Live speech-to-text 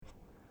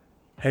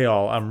Hey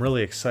all, I'm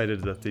really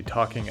excited that the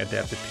Talking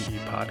Adapted PE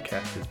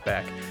podcast is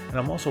back, and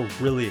I'm also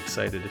really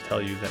excited to tell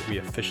you that we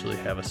officially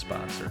have a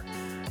sponsor.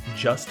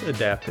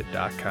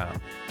 JustAdapted.com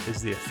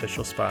is the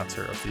official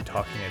sponsor of the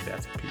Talking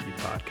Adapted PE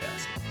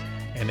podcast,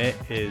 and it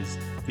is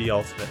the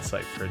ultimate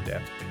site for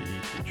adapted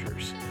PE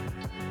teachers.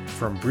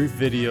 From brief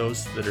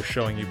videos that are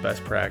showing you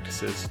best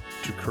practices,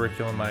 to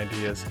curriculum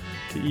ideas,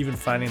 to even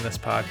finding this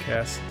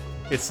podcast,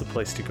 it's the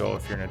place to go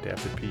if you're an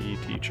adapted PE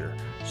teacher.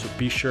 So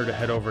be sure to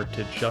head over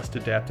to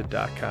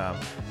justadapted.com,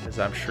 as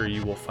I'm sure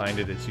you will find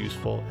it as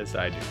useful as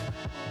I do.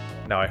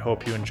 Now I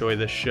hope you enjoy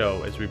this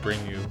show as we bring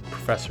you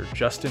Professor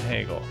Justin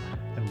Haegele,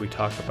 and we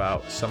talk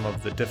about some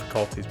of the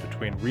difficulties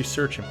between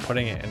research and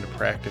putting it into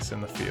practice in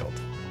the field.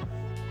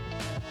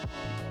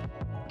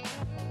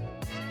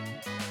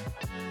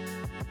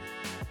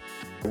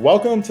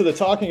 Welcome to the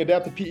Talking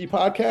Adapted PE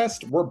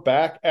podcast. We're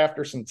back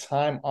after some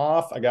time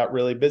off. I got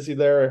really busy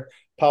there.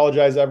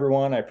 Apologize,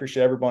 everyone. I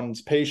appreciate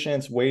everyone's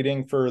patience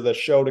waiting for the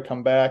show to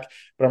come back.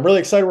 But I'm really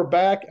excited we're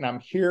back, and I'm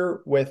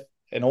here with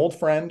an old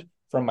friend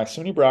from my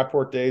SUNY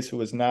Brockport days who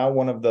is now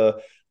one of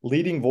the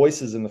leading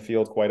voices in the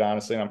field, quite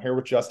honestly. And I'm here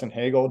with Justin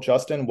Haegele.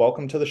 Justin,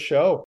 welcome to the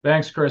show.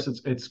 Thanks, Chris.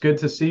 It's good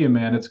to see you,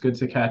 man. It's good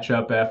to catch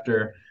up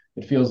after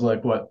it feels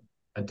like,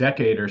 a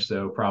decade or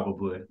so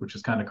probably, which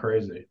is kind of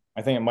crazy.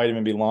 I think it might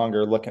even be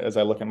longer as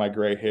I look at my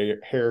gray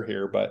hair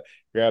here, but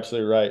you're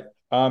absolutely right.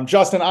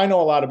 Justin, I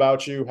know a lot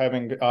about you,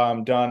 having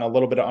done a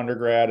little bit of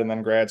undergrad and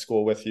then grad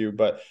school with you,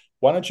 but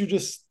why don't you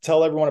just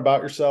tell everyone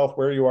about yourself,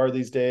 where you are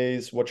these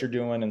days, what you're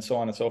doing, and so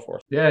on and so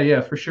forth. Yeah,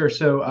 for sure.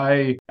 So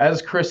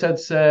as Chris had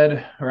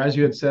said, or as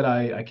you had said,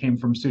 I came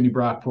from SUNY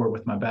Brockport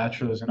with my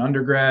bachelor's and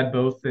undergrad,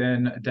 both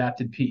in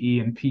adapted PE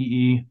and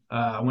PE.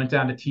 I went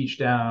down to teach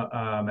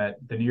down at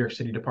the New York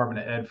City Department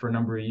of Ed for a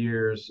number of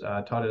years,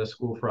 taught at a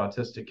school for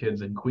autistic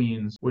kids in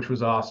Queens, which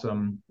was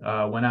awesome.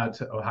 Went out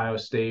to Ohio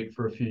State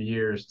for a few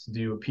years to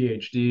do a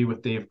PhD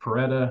with Dave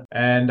Peretta.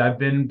 And I've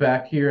been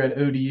back here at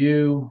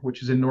ODU,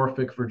 which is in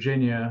Norfolk, Virginia,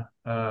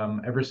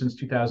 ever since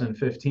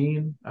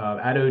 2015.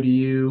 At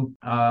ODU,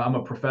 I'm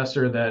a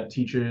professor that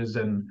teaches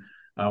and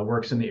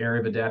works in the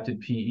area of adapted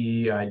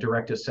PE. I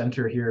direct a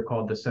center here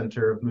called the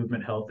Center of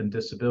Movement, Health, and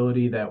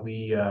Disability that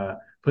we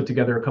put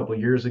together a couple of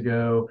years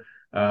ago.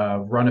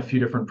 Run a few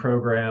different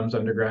programs,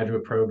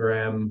 undergraduate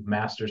program,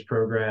 master's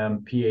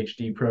program,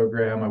 PhD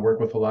program. I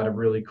work with a lot of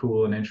really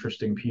cool and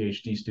interesting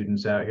PhD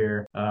students out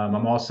here.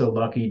 I'm also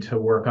lucky to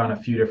work on a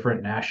few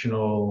different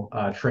national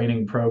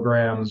training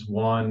programs.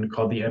 One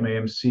called the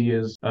MAMC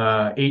is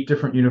 8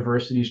 different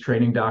universities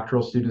training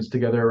doctoral students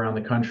together around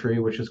the country,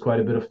 which is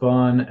quite a bit of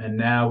fun. And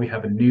now we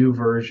have a new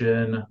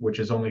version, which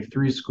is only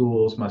 3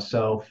 schools,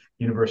 myself,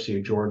 University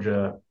of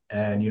Georgia,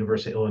 and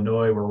University of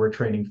Illinois, where we're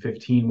training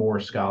 15 more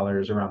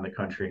scholars around the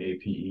country in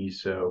APE.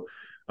 So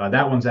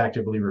that one's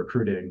actively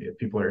recruiting. If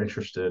people are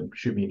interested,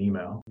 shoot me an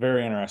email.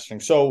 Very interesting.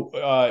 So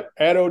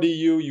at ODU,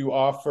 you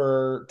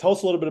offer, tell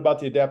us a little bit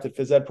about the adapted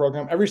phys ed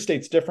program. Every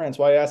state's different. That's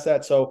why I asked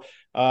that. So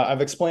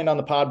I've explained on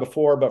the pod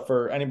before, but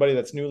for anybody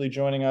that's newly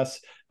joining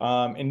us,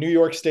 in New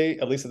York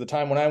State, at least at the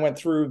time when I went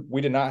through,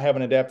 we did not have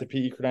an adapted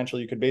PE credential.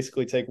 You could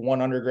basically take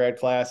one undergrad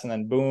class and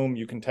then boom,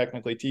 you can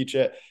technically teach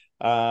it.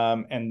 You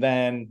and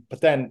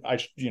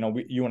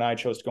I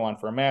chose to go on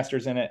for a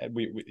master's in it.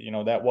 We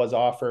that was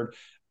offered,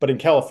 but in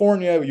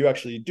California, you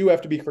actually do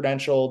have to be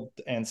credentialed.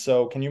 And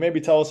so can you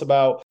maybe tell us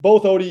about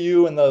both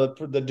ODU and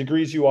the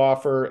degrees you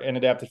offer in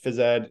adapted phys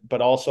ed, but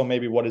also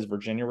maybe what does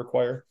Virginia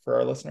require for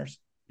our listeners?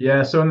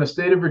 Yeah, so in the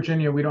state of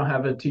Virginia, we don't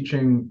have a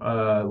teaching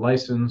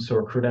license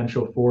or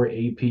credential for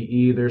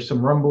APE. There's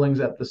some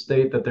rumblings at the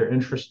state that they're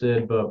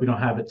interested, but we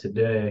don't have it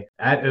today.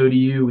 At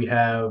ODU, we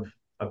have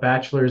a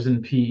bachelor's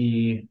in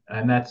PE,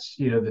 and that's,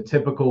 the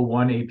typical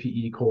 1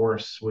 APE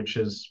course, which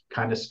is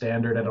kind of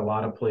standard at a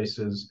lot of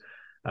places.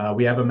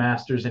 We have a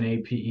master's in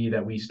APE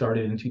that we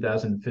started in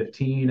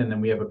 2015, and then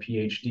we have a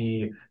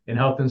PhD in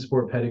health and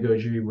sport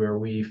pedagogy where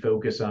we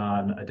focus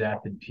on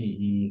adapted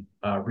PE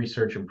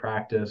research and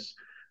practice.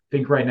 I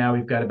think right now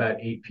we've got about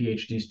 8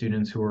 PhD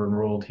students who are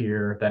enrolled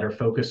here that are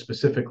focused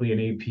specifically in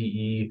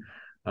APE,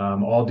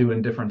 all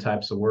doing different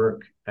types of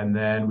work. And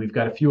then we've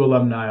got a few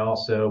alumni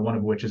also, one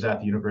of which is at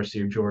the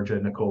University of Georgia,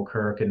 Nicole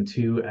Kirk, and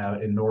 2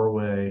 out in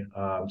Norway,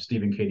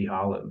 Steve and Katie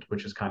Holland,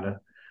 which is kind of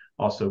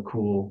also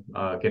cool,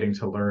 getting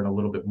to learn a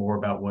little bit more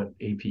about what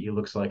APE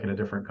looks like in a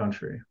different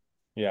country.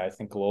 Yeah, I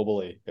think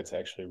globally it's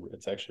actually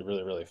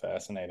really, really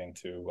fascinating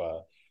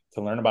to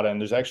learn about it.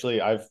 And there's actually,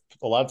 a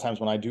lot of times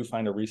when I do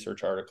find a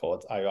research article,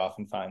 I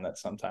often find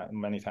that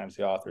many times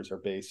the authors are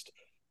based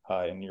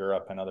in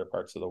Europe and other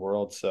parts of the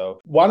world. So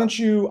why don't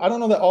you, I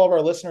don't know that all of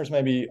our listeners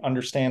maybe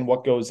understand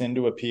what goes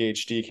into a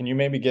PhD. Can you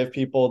maybe give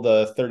people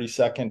the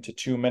 30-second to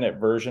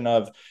 2-minute version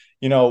of,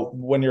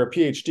 when you're a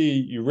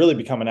PhD, you really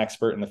become an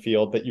expert in the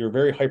field, but you're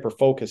very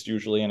hyper-focused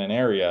usually in an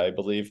area, I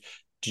believe.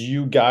 Do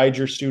you guide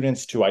your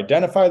students to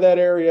identify that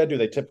area? Do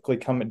they typically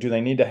do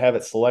they need to have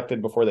it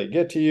selected before they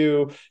get to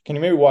you? Can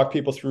you maybe walk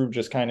people through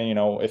just kind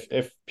of,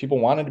 if people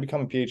wanted to become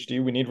a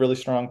PhD, we need really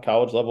strong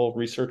college level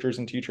researchers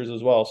and teachers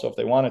as well. So if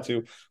they wanted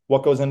to,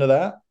 what goes into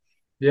that?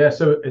 Yeah,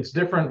 so it's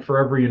different for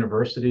every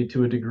university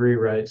to a degree,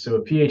 right? So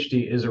a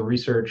PhD is a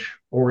research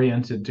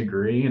oriented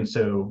degree. And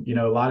so,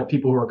 a lot of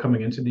people who are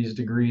coming into these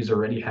degrees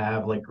already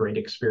have like great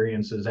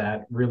experiences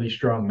at really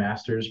strong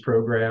master's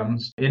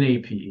programs in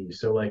APE.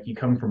 So, like, you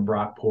come from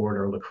Brockport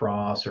or La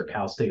Crosse or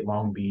Cal State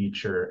Long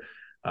Beach or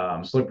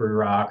Slippery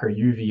Rock or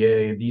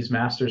UVA, these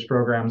master's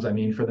programs, I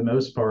mean, for the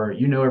most part,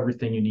 you know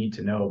everything you need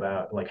to know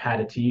about like how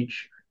to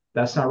teach.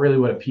 That's not really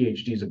what a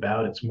PhD is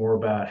about. It's more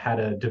about how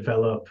to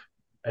develop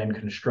and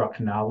construct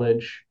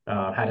knowledge,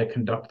 how to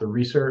conduct the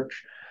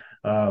research.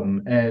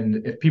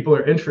 And if people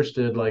are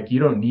interested, like, you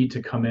don't need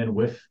to come in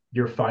with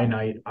your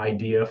finite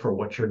idea for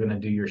what you're going to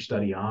do your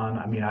study on.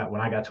 I mean, when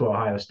I got to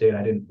Ohio State,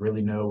 I didn't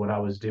really know what I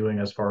was doing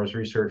as far as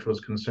research was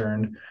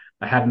concerned.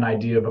 I had an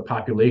idea of a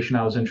population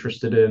I was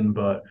interested in,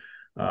 but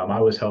I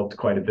was helped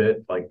quite a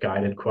bit, like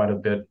guided quite a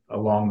bit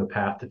along the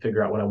path to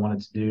figure out what I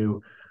wanted to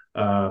do.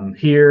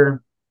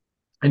 Here,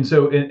 and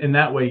so in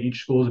that way, each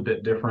school is a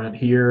bit different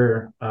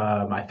here.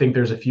 I think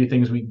there's a few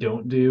things we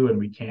don't do and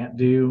we can't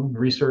do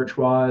research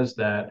wise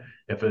that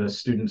if a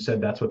student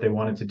said that's what they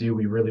wanted to do,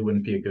 we really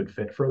wouldn't be a good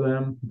fit for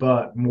them.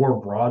 But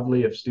more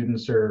broadly, if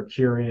students are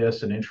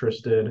curious and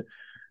interested,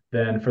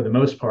 then for the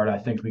most part, I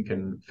think we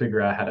can figure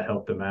out how to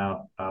help them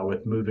out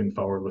with moving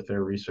forward with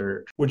their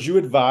research. Would you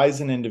advise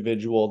an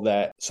individual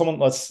that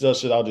someone, I'll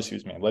just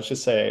use me. Let's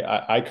just say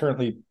I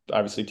currently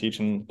obviously teach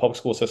in public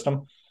school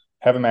system,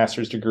 have a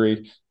master's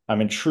degree. I'm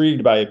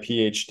intrigued by a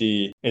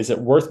PhD. Is it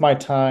worth my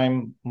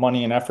time,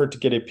 money, and effort to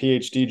get a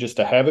PhD just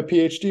to have a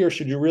PhD, or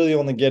should you really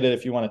only get it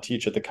if you want to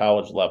teach at the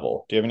college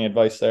level? Do you have any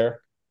advice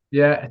there?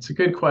 Yeah, it's a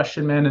good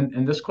question, man.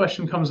 And this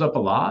question comes up a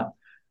lot.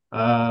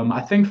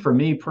 I think for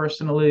me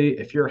personally,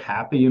 if you're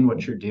happy in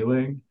what you're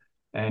doing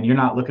and you're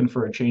not looking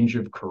for a change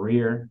of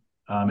career,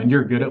 and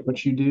you're good at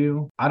what you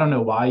do, I don't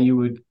know why you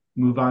would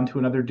move on to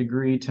another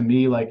degree. To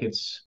me, like,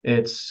 it's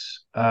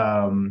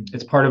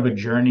part of a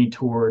journey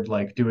toward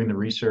like doing the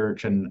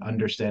research and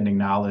understanding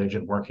knowledge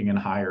and working in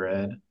higher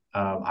ed.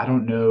 I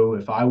don't know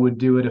if I would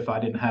do it if I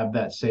didn't have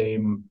that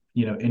same,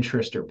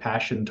 interest or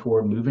passion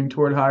toward moving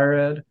toward higher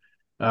ed.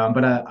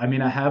 But I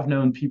mean, I have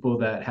known people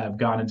that have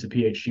gone into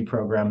PhD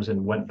programs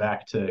and went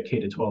back to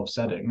K to 12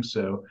 settings.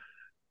 So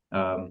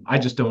I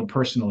just don't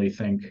personally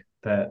think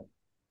that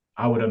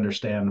I would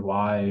understand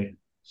why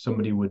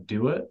somebody would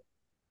do it.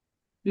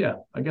 Yeah,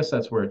 I guess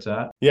that's where it's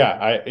at.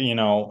 Yeah,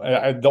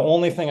 the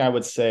only thing I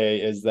would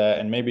say is that,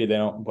 and maybe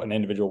an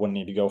individual wouldn't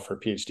need to go for a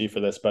PhD for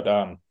this, but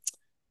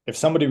if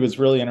somebody was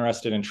really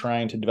interested in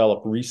trying to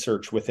develop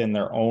research within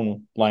their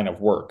own line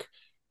of work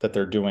that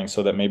they're doing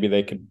so that maybe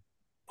they could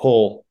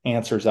pull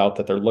answers out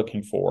that they're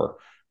looking for.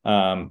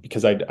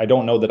 Because I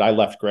don't know that I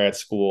left grad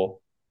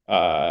school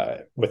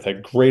with a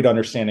great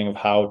understanding of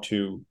how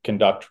to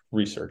conduct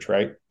research,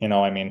 right?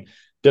 I mean,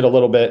 did a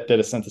little bit, did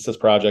a synthesis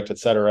project, et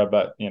cetera.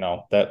 But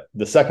that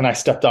the second I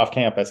stepped off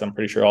campus, I'm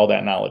pretty sure all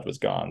that knowledge was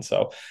gone.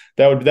 So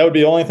that would be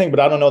the only thing. But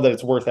I don't know that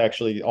it's worth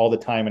actually all the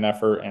time and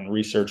effort and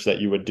research that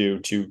you would do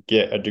to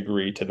get a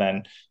degree to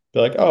then be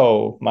like,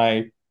 oh,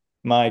 my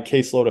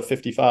caseload of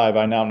 55,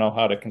 I now know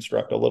how to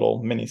construct a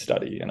little mini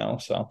study.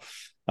 So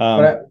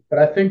But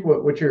I think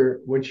what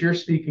you're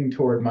speaking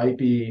toward might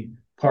be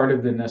part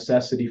of the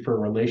necessity for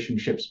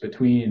relationships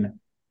between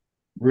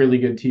really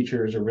good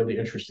teachers or really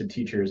interested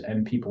teachers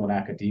and people in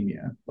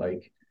academia.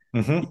 Like,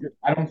 mm-hmm.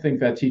 I don't think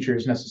that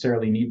teachers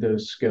necessarily need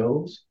those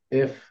skills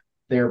if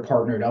they're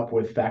partnered up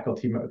with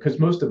faculty, because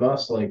most of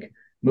us, like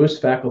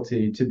most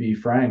faculty, to be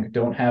frank,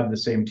 don't have the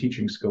same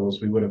teaching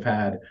skills we would have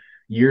had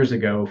years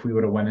ago if we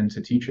would have went into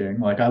teaching.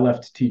 Like, I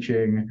left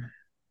teaching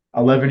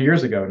 11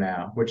 years ago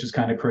now, which is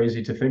kind of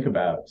crazy to think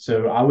about.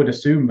 So I would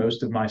assume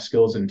most of my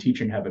skills in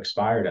teaching have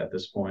expired at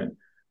this point.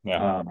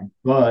 Yeah.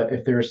 But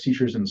if there's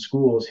teachers in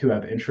schools who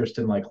have interest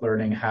in like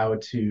learning how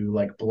to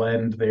like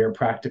blend their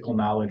practical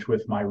knowledge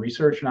with my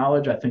research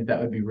knowledge, I think that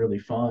would be really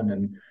fun.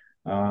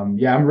 And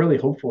yeah, I'm really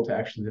hopeful to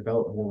actually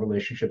develop more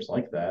relationships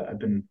like that. I've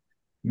been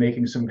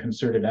making some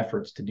concerted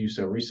efforts to do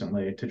so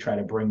recently to try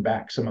to bring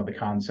back some of the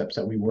concepts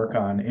that we work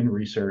on in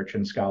research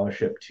and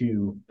scholarship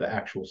to the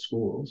actual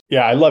schools.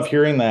 Yeah, I love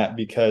hearing that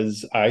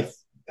because I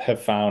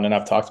have found, and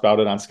I've talked about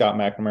it on Scott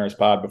McNamara's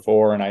pod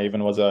before, and I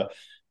even was a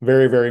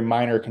very, very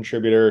minor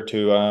contributor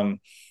to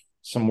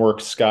some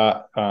work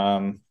Scott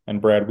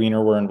and Brad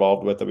Weiner were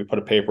involved with that we put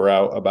a paper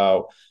out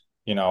about,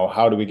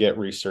 how do we get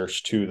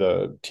research to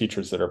the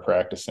teachers that are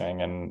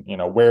practicing and,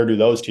 where do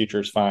those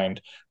teachers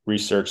find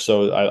research?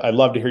 So I'd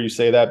love to hear you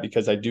say that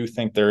because I do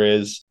think there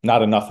is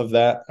not enough of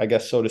that, I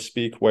guess, so to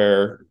speak,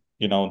 where,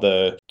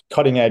 the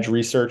cutting edge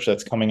research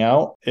that's coming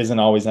out isn't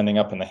always ending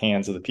up in the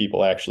hands of the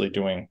people actually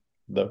doing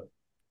the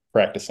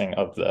practicing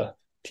of the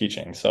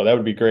teaching. So that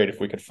would be great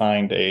if we could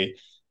find a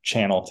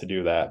channel to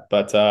do that.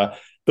 But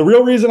the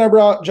real reason I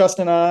brought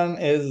Justin on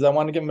is I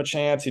wanted to give him a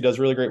chance. He does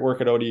really great work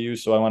at ODU,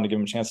 so I wanted to give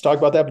him a chance to talk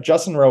about that. But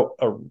Justin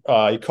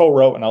he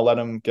co-wrote, and I'll let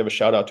him give a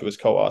shout out to his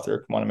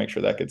co-author. I want to make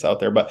sure that gets out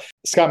there. But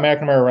Scott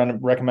McNamara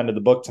recommended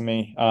the book to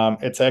me.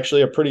 It's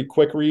actually a pretty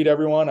quick read,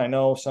 everyone. I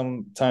know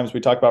sometimes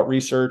we talk about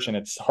research and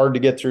it's hard to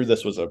get through.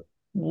 This was a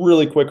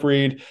really quick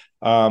read.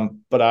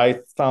 But I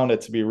found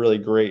it to be really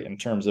great in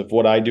terms of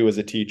what I do as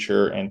a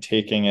teacher and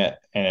taking it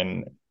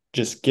and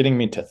just getting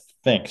me to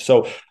think.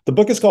 So the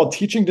book is called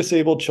Teaching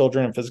Disabled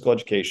Children in Physical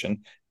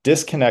Education: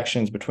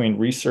 Disconnections Between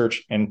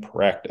Research and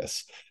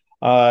Practice.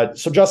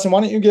 So Justin,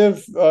 why don't you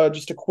give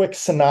just a quick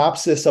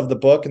synopsis of the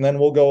book, and then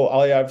we'll go.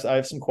 I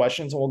have some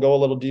questions, and we'll go a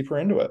little deeper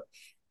into it.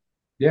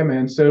 Yeah,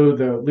 man. So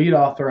the lead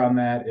author on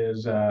that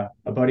is a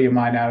buddy of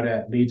mine out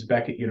at Leeds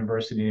Beckett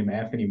University named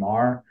Anthony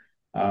Marr.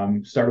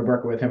 Started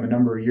working with him a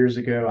number of years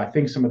ago. I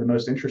think some of the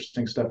most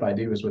interesting stuff I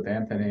do is with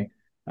Anthony.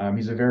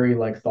 He's a very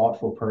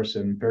thoughtful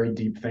person, very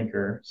deep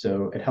thinker.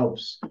 So it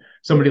helps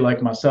somebody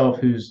like myself,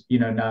 who's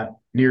not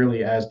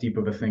nearly as deep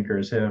of a thinker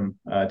as him,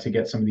 to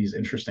get some of these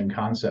interesting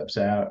concepts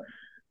out.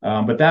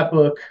 But that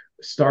book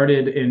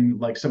started in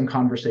some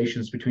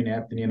conversations between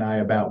Anthony and I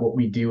about what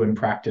we do in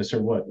practice,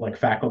 or what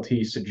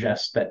faculty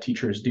suggests that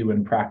teachers do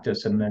in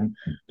practice, and then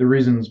the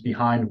reasons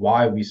behind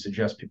why we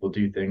suggest people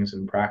do things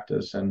in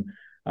practice. And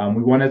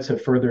we wanted to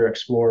further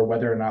explore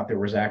whether or not there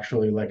was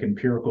actually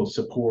empirical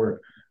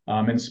support,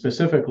 and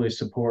specifically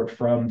support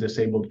from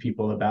disabled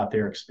people about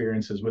their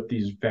experiences with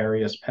these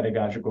various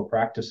pedagogical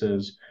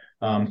practices,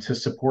 to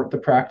support the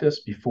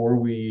practice before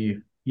we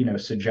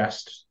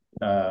suggest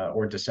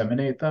or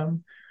disseminate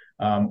them,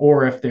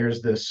 or if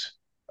there's this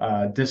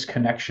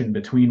disconnection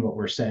between what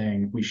we're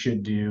saying we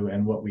should do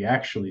and what we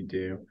actually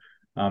do.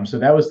 So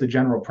that was the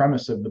general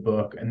premise of the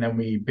book, and then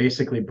we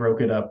basically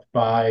broke it up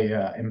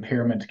by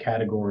impairment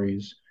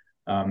categories,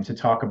 to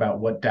talk about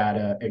what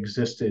data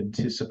existed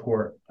to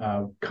support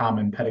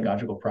common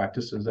pedagogical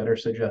practices that are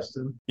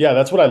suggested. Yeah,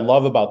 that's what I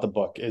love about the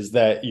book, is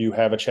that you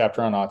have a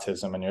chapter on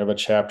autism, and you have a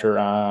chapter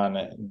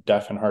on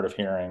deaf and hard of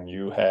hearing.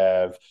 You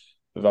have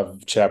a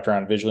chapter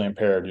on visually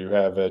impaired. You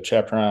have a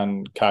chapter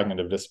on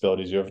cognitive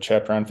disabilities. You have a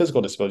chapter on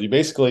physical disabilities. You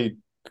basically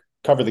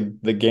cover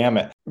the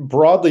gamut.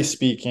 Broadly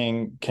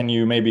speaking, can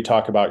you maybe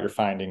talk about your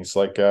findings,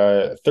 like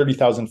a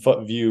 30,000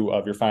 foot view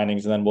of your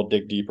findings, and then we'll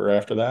dig deeper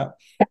after that?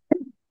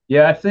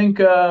 Yeah, I think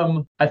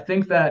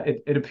that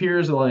it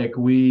appears like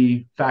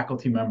we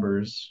faculty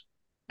members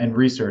and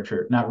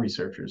not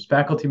researchers,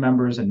 faculty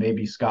members and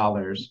maybe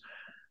scholars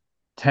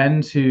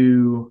tend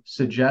to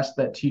suggest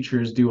that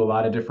teachers do a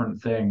lot of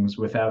different things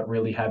without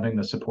really having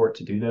the support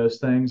to do those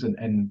things.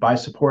 And by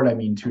support, I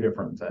mean two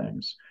different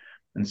things.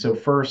 And so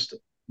first,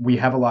 we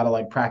have a lot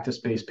of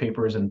practice-based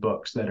papers and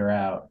books that are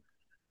out,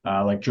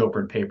 like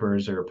Jopard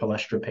papers or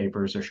Palestra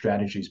papers or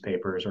strategies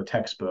papers or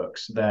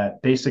textbooks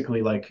that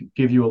basically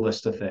give you a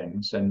list of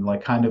things, and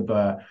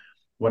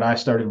what I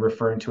started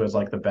referring to as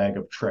the bag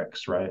of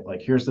tricks, right?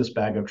 Here's this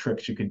bag of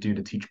tricks you could do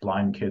to teach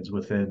blind kids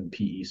within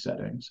PE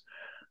settings.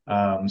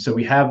 So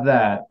we have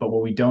that, but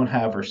what we don't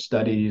have are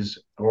studies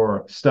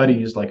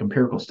like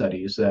empirical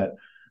studies that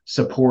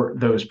support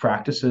those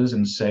practices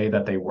and say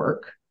that they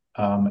work.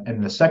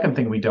 And the second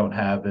thing we don't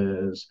have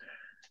is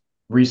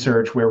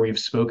research where we've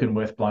spoken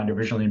with blind or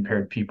visually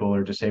impaired people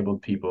or disabled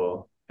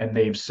people, and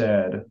they've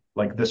said,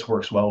 this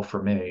works well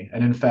for me.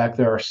 And in fact,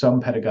 there are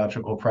some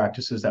pedagogical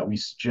practices that we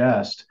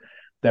suggest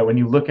that when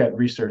you look at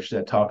research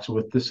that talks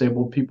with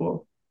disabled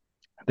people,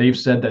 they've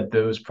said that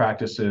those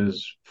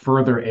practices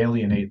further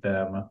alienate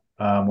them,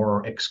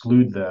 or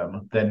exclude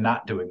them, than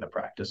not doing the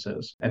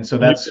practices. And so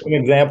that's an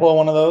example of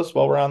one of those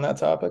while we're on that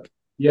topic.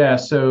 Yeah,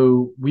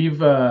 so we've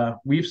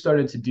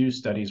started to do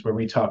studies where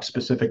we talk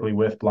specifically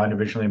with blind or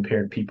visually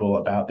impaired people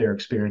about their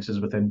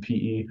experiences within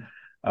PE.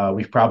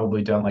 We've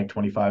probably done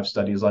 25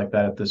 studies like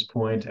that at this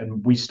point,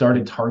 and we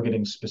started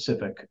targeting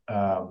specific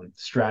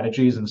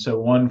strategies. And so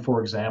one, for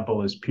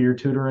example, is peer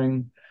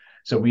tutoring.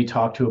 So we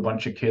talked to a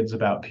bunch of kids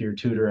about peer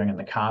tutoring and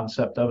the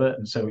concept of it.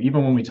 And so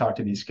even when we talked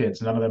to these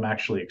kids, none of them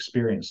actually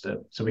experienced it.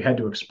 So we had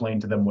to explain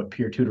to them what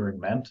peer tutoring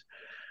meant.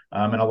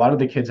 And a lot of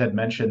the kids had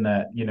mentioned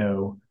that,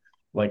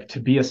 to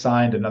be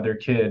assigned another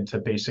kid to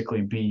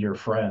basically be your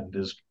friend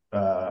is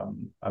a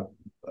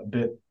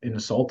bit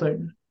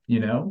insulting,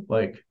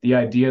 the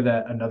idea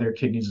that another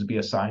kid needs to be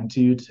assigned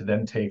to you to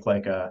then take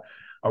a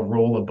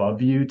role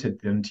above you to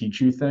then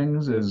teach you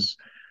things is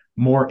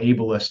more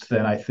ableist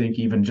than I think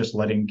even just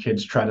letting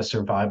kids try to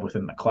survive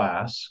within the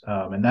class.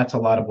 And that's a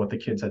lot of what the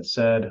kids had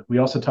said. We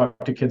also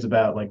talked to kids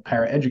about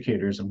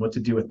paraeducators and what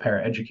to do with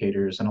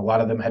paraeducators. And a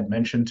lot of them had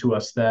mentioned to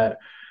us that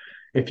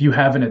if you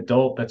have an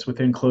adult that's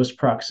within close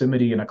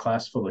proximity in a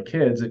class full of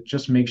kids, it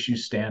just makes you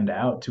stand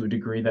out to a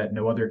degree that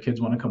no other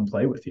kids want to come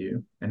play with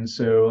you. And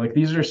so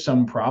these are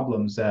some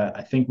problems that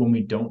I think when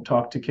we don't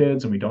talk to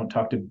kids and we don't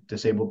talk to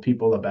disabled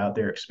people about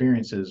their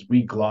experiences,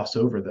 we gloss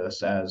over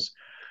this as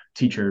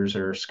teachers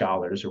or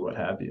scholars or what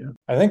have you.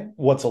 I think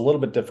what's a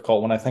little bit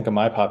difficult when I think of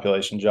my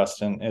population,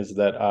 Justin, is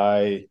that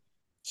I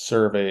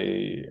serve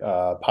a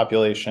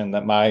population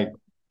that my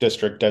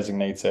district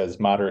designates as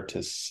moderate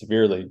to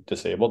severely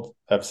disabled.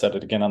 I've said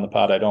it again on the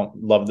pod. I don't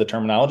love the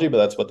terminology, but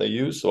that's what they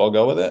use, so I'll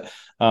go with it.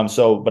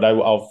 But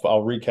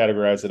I'll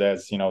recategorize it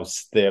as,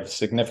 they have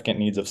significant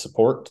needs of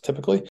support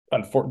typically.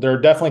 There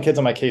are definitely kids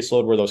on my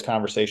caseload where those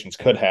conversations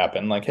could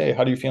happen. Hey,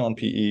 how do you feel in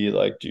PE?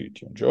 Do you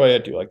enjoy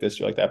it? Do you like this?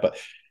 Do you like that? But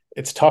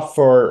it's tough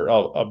for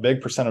a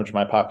big percentage of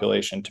my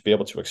population to be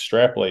able to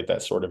extrapolate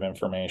that sort of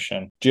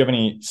information. Do you have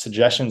any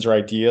suggestions or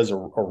ideas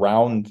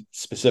around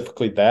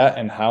specifically that,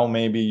 and how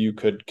maybe you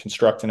could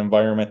construct an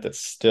environment that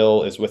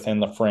still is within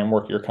the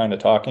framework you're kind of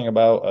talking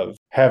about of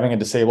having a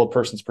disabled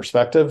person's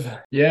perspective?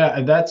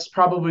 Yeah, that's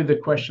probably the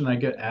question I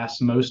get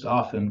asked most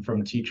often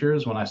from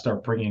teachers when I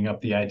start bringing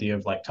up the idea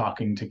of like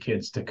talking to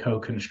kids to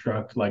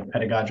co-construct like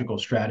pedagogical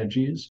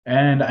strategies.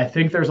 And I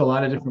think there's a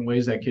lot of different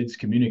ways that kids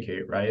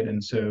communicate, right?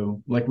 And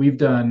so, like, we've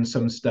done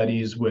some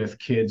studies with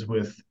kids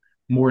with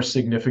more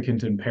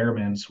significant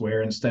impairments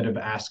where instead of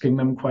asking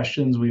them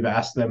questions, we've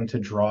asked them to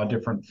draw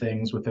different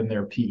things within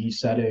their PE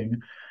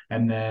setting.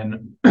 And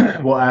then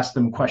we'll ask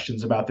them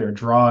questions about their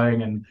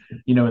drawing, and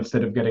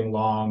instead of getting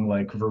long,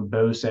 like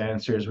verbose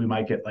answers, we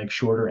might get like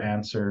shorter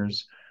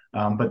answers.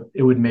 But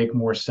it would make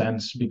more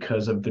sense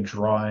because of the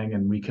drawing,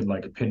 and we could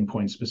like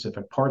pinpoint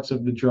specific parts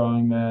of the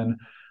drawing then.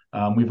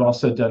 We've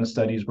also done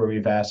studies where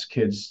we've asked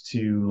kids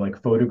to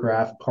like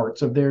photograph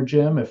parts of their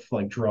gym if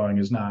like drawing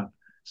is not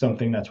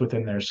something that's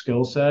within their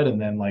skill set,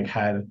 and then like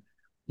had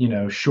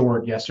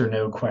short yes or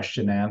no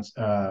question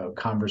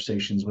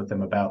conversations with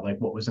them about like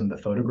what was in the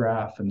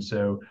photograph. And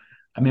so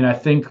I mean, I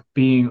think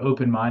being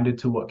open-minded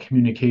to what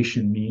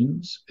communication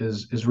means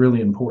is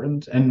really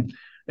important. And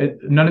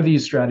none of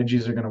these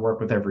strategies are going to work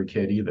with every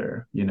kid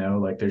either.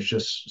 Like there's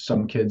just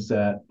some kids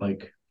that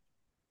like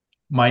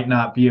might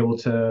not be able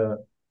to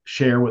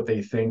share what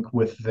they think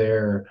with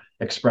their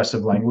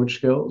expressive language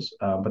skills,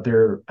 but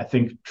they're, I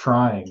think,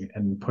 trying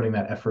and putting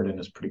that effort in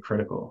is pretty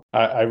critical.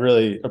 I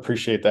really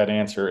appreciate that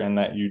answer, and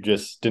that you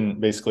just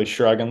didn't basically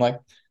shrug and like,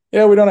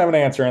 yeah, we don't have an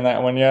answer in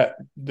that one yet.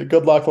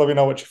 Good luck. Let me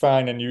know what you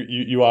find. And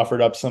you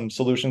offered up some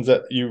solutions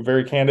that you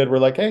very candid were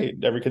like, hey,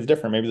 every kid's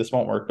different. Maybe this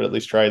won't work, but at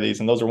least try these.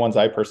 And those are ones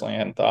I personally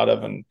hadn't thought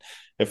of. And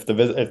if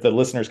the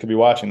listeners could be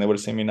watching, they would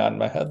have seen me nodding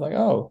my head like,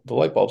 oh, the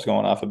light bulb's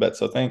going off a bit.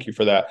 So thank you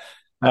for that.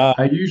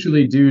 I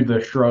usually do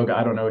the shrug,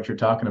 I don't know what you're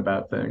talking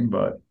about thing,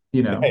 but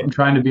Hey, I'm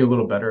trying to be a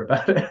little better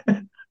about it.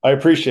 I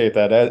appreciate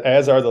that,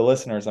 as are the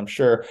listeners, I'm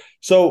sure.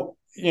 So,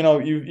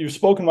 you've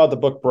spoken about the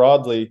book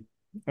broadly,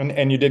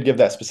 and you did give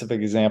that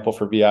specific example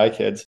for VI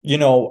kids.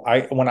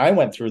 When I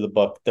went through the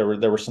book, there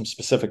were some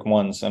specific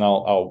ones, and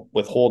I'll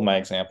withhold my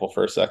example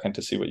for a second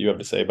to see what you have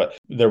to say. But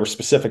there were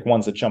specific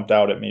ones that jumped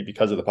out at me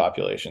because of the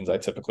populations I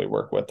typically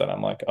work with, that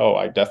I'm like, oh,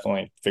 I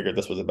definitely figured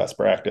this was a best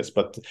practice.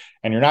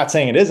 And you're not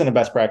saying it isn't a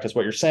best practice.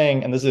 What you're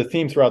saying, and this is a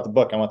theme throughout the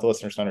book, I want the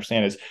listeners to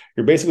understand, is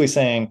you're basically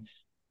saying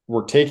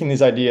we're taking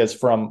these ideas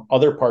from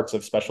other parts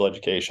of special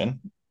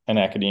education and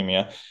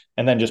academia,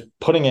 and then just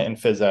putting it in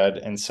phys ed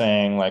and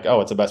saying like, oh,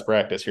 it's a best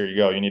practice. Here you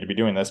go. You need to be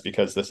doing this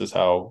because this is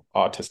how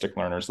autistic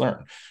learners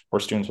learn, or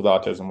students with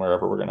autism,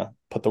 wherever we're going to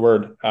put the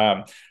word.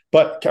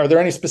 But are there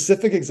any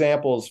specific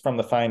examples from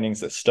the findings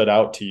that stood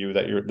out to you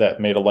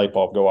that made a light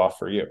bulb go off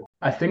for you?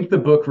 I think the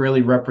book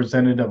really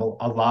represented a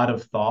lot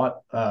of thought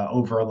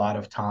over a lot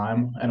of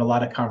time and a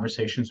lot of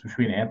conversations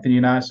between Anthony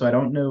and I. So I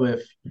don't know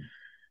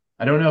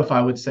if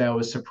I would say I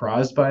was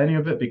surprised by any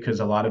of it, because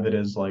a lot of it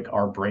is like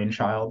our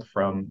brainchild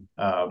from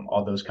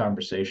all those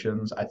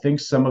conversations. I think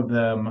some of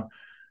them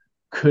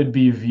could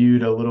be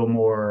viewed a little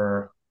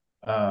more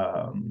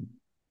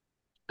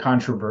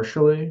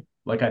controversially.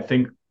 Like I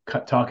think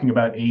talking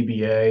about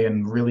ABA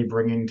and really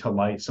bringing to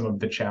light some of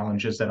the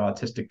challenges that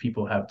autistic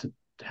people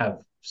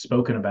have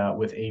spoken about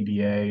with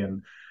ABA,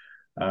 and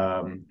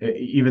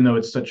even though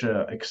it's such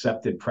a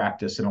accepted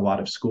practice in a lot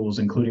of schools,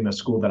 including the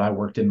school that I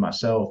worked in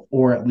myself,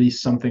 or at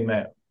least something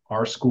that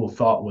our school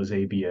thought was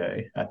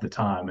ABA at the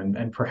time.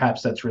 And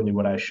perhaps that's really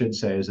what I should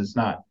say, is it's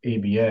not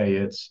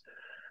ABA, it's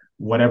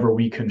whatever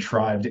we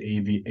contrived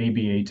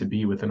ABA to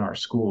be within our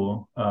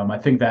school. I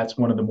think that's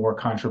one of the more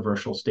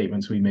controversial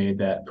statements we made,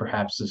 that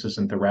perhaps this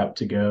isn't the route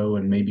to go,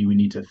 and maybe we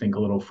need to think a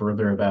little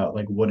further about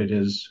like what it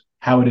is,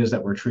 how it is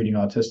that we're treating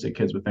autistic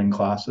kids within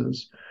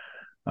classes.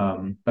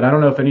 But I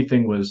don't know if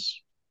anything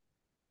was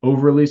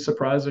overly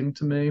surprising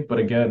to me. But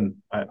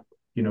again,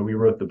 we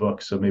wrote the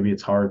book, so maybe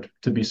it's hard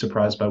to be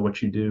surprised by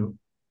what you do.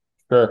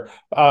 Sure.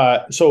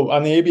 So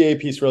on the ABA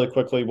piece, really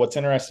quickly, what's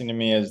interesting to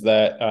me is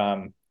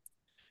that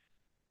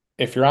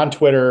if you're on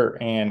Twitter,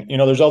 and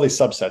there's all these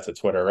subsets of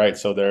Twitter, right?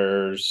 So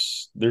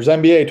there's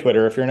NBA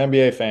Twitter. If you're an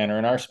NBA fan, or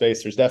in our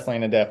space, there's definitely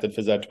an adapted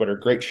phys ed Twitter.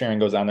 Great sharing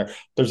goes on there.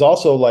 There's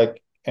also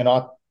like an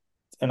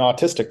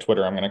autistic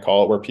Twitter, I'm going to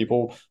call it, where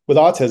people with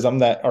autism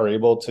that are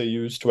able to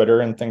use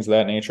Twitter and things of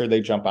that nature, they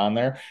jump on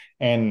there,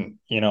 and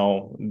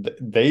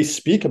they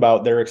speak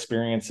about their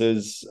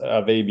experiences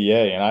of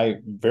ABA, and I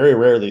very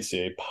rarely see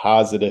a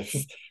positive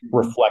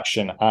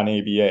reflection on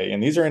ABA.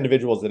 And these are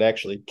individuals that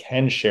actually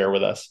can share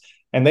with us,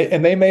 and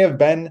they may have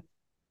been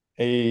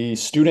a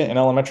student in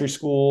elementary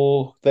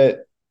school that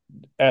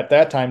at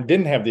that time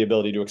didn't have the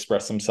ability to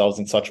express themselves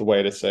in such a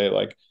way to say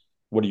like,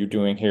 what are you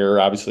doing here?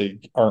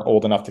 Obviously aren't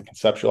old enough to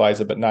conceptualize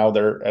it, but now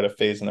they're at a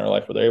phase in their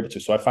life where they're able to.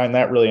 So I find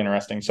that really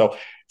interesting. So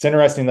it's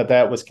interesting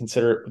that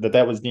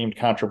was deemed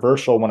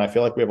controversial, when I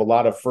feel like we have a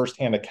lot of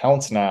firsthand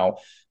accounts now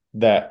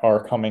that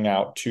are coming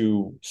out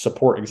to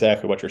support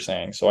exactly what you're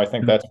saying. So I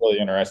think that's really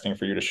interesting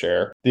for you to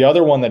share. The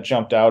other one that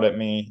jumped out at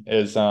me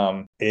is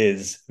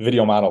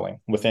video modeling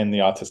within the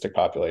autistic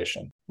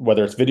population,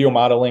 whether it's video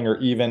modeling or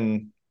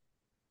even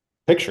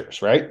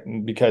pictures, right?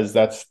 Because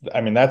that's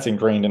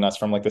ingrained in us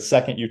from like the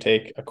second you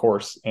take a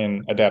course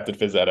in adapted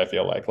phys ed. I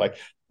feel like,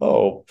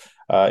 oh,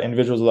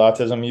 individuals with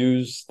autism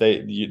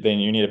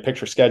you need a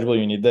picture schedule,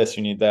 you need this,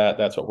 you need that.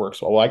 That's what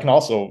works well. I can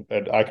also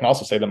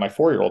say that my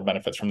 4-year-old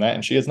benefits from that,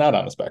 and she is not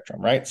on the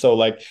spectrum, right? So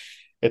like,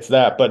 it's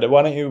that. But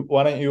why don't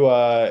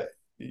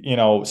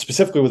you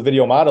specifically with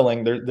video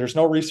modeling, there's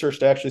no research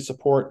to actually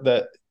support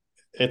that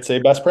it's a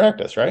best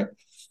practice, right?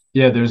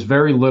 Yeah, there's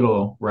very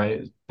little,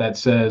 right, that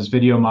says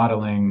video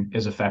modeling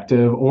is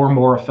effective or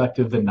more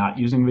effective than not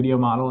using video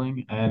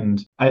modeling.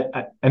 And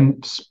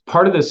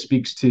part of this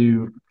speaks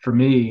to, for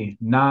me,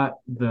 not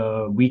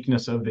the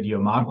weakness of video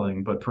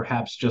modeling, but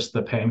perhaps just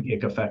the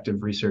pancake effect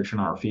of research in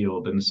our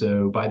field. And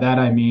so by that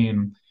I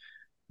mean,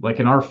 like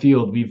in our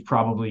field, we've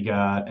probably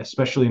got,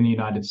 especially in the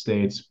United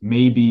States,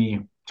 maybe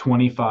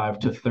 25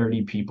 to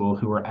 30 people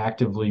who are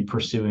actively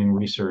pursuing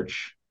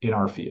research in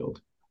our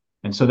field.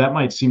 And so that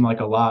might seem like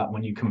a lot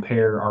when you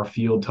compare our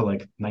field to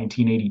like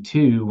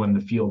 1982 when the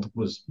field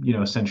was,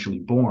 essentially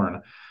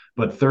born.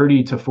 But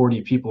 30 to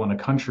 40 people in a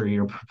country,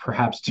 or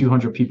perhaps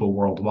 200 people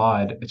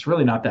worldwide, it's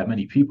really not that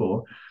many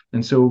people.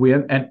 And so we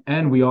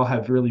all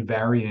have really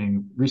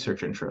varying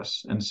research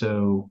interests. And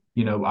so,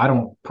 I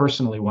don't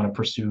personally want to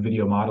pursue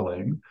video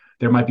modeling.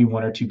 There might be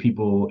one or two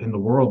people in the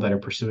world that are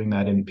pursuing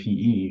that in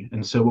PE.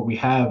 And so what we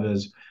have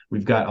is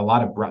we've got a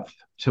lot of breadth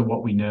to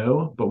what we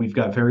know, but we've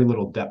got very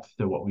little depth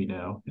to what we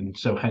know. And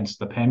so hence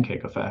the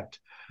pancake effect.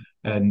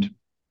 And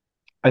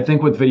I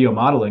think with video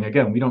modeling,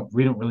 again, we don't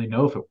really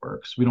know if it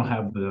works. We don't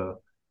have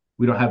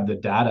the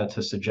data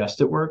to suggest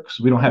it works.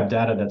 We don't have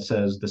data that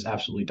says this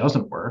absolutely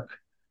doesn't work,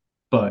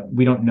 but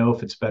we don't know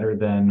if it's better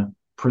than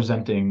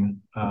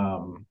presenting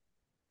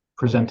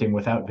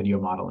without video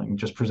modeling,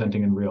 just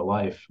presenting in real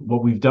life.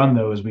 What we've done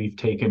though is we've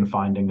taken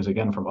findings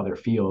again from other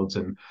fields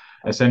and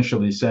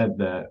essentially said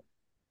that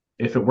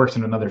if it works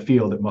in another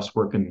field, it must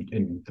work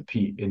in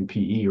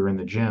PE or in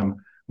the gym,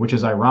 which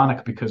is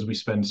ironic because we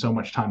spend so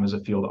much time as a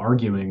field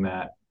arguing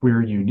that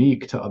we're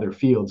unique to other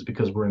fields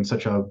because we're in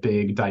such a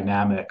big,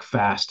 dynamic,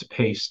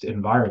 fast-paced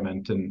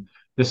environment. And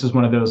this is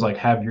one of those like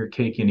have your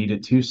cake and eat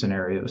it too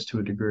scenarios to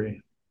a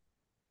degree.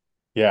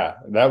 Yeah,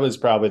 that was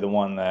probably the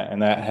one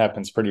and that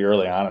happens pretty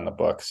early on in the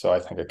book. So I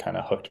think it kind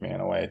of hooked me in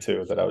a way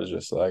too, that I was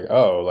just like,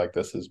 oh, like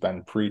this has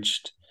been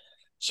preached,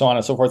 so on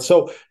and so forth.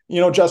 So,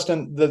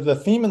 Justin, the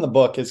theme in the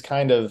book is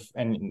kind of,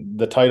 and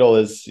the title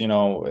is,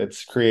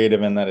 it's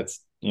creative in that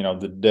it's,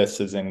 the dis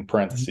is in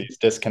parentheses,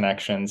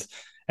 disconnections.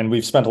 And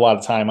we've spent a lot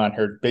of time on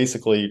here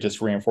basically just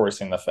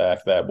reinforcing the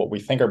fact that what we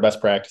think are best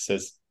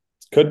practices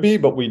could be,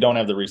 but we don't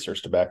have the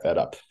research to back that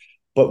up.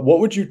 But what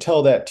would you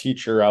tell that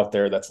teacher out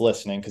there that's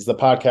listening? Because the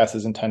podcast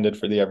is intended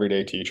for the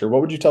everyday teacher. What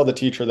would you tell the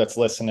teacher that's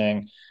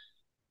listening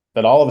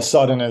that all of a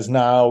sudden is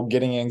now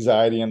getting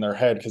anxiety in their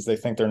head because they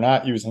think they're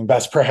not using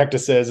best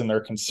practices and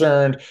they're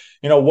concerned?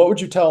 What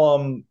would you tell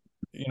them?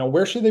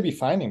 Where should they be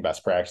finding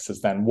best practices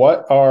then?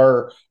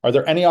 Are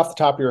there any off the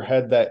top of your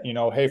head that,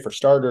 hey, for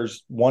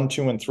starters, 1,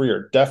 2, and 3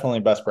 are definitely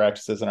best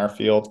practices in our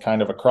field,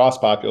 kind of across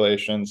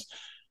populations?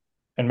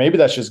 And maybe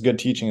that's just good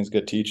teaching is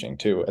good teaching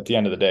too at the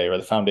end of the day, or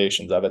the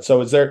foundations of it.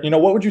 So is there,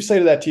 what would you say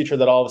to that teacher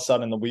that all of a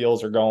sudden the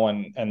wheels are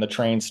going and the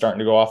train's starting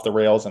to go off the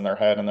rails in their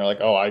head and they're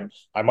like, oh,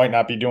 I might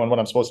not be doing what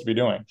I'm supposed to be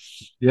doing?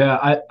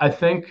 Yeah, I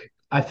think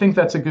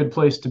that's a good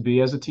place to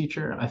be as a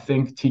teacher. I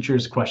think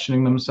teachers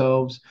questioning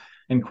themselves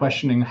and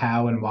questioning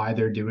how and why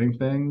they're doing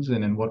things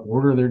and in what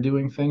order they're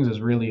doing things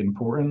is really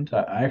important.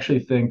 I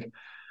actually think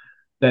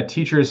that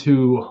teachers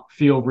who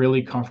feel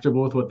really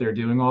comfortable with what they're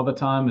doing all the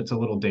time, it's a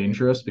little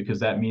dangerous because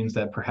that means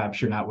that perhaps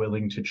you're not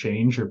willing to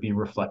change or be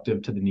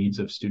reflective to the needs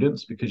of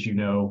students because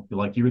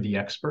like you're the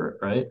expert,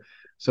 right?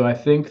 So I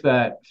think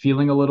that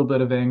feeling a little bit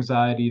of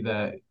anxiety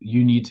that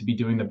you need to be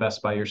doing the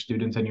best by your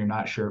students and you're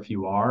not sure if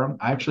you are,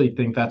 I actually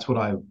think that's what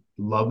I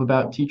love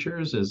about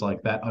teachers is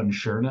like that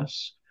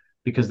unsureness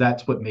because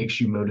that's what makes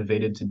you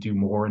motivated to do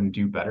more and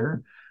do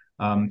better.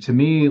 To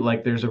me,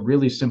 like there's a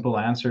really simple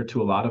answer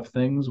to a lot of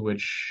things,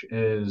 which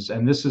is,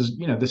 and this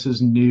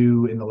is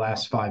new in the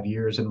last 5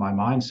 years in my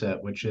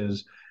mindset, which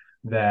is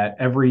that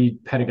every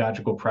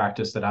pedagogical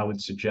practice that I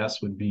would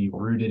suggest would be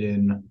rooted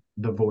in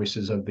the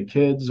voices of the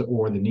kids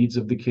or the needs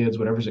of the kids,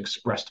 whatever's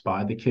expressed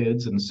by the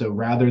kids. And so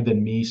rather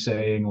than me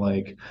saying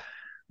like,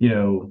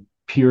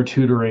 peer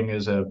tutoring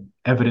is a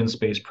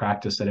evidence-based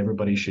practice that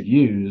everybody should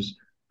use,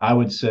 I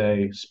would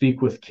say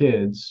speak with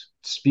kids,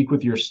 speak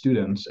with your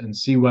students, and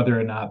see whether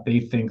or not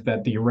they think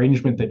that the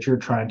arrangement that you're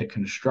trying to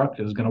construct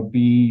is going to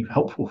be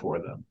helpful for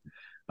them.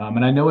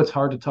 And I know it's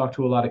hard to talk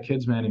to a lot of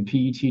kids, man, and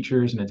PE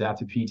teachers and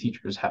adaptive PE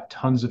teachers have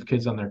tons of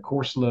kids on their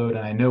course load.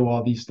 And I know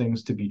all these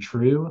things to be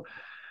true.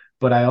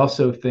 But I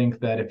also think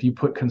that if you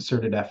put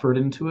concerted effort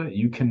into it,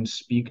 you can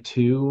speak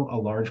to a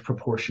large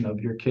proportion of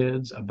your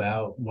kids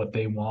about what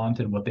they want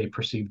and what they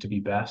perceive to be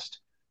best.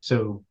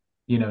 So,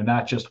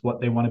 not just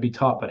what they want to be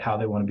taught, but how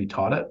they want to be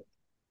taught it.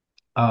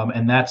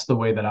 And that's the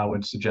way that I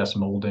would suggest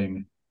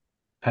molding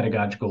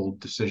pedagogical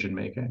decision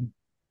making.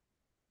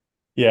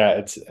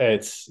 Yeah,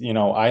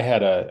 I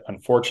had a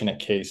unfortunate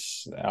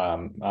case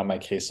on my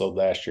caseload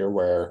last year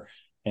where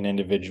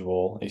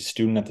a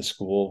student at the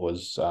school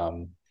was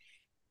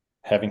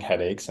having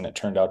headaches, and it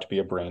turned out to be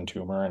a brain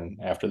tumor. And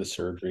after the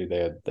surgery,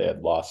 they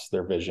had lost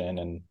their vision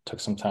and took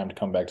some time to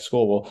come back to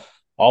school. Well,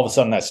 all of a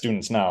sudden that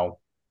student's now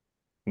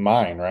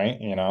mine, right?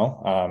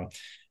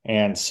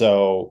 And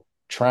so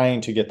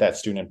trying to get that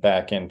student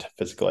back into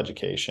physical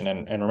education,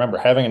 and remember,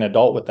 having an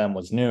adult with them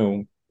was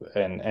new,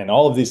 and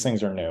all of these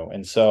things are new.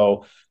 And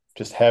so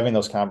just having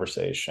those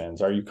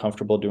conversations, are you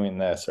comfortable doing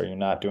this, are you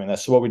not doing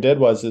this? So what we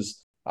did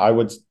is I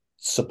would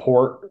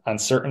support on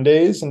certain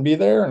days and be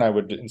there, and I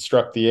would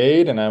instruct the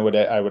aide, and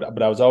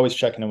but I was always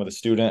checking in with a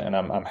student, and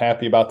I'm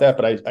happy about that.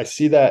 But I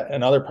see that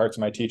in other parts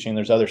of my teaching,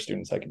 there's other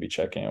students I could be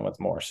checking in with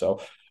more.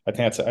 So I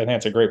think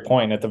that's a great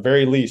point. At the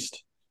very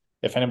least,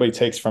 if anybody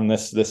takes from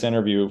this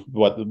interview,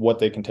 what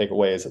they can take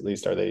away is, at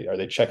least, are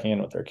they checking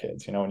in with their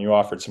kids? And you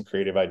offered some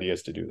creative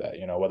ideas to do that.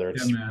 Whether Yeah,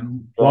 it's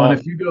man. Well,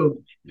 and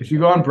drawing. if you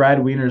go on Brad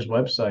Wiener's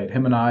website,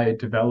 him and I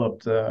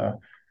developed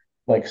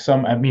like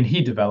some, I mean,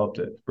 he developed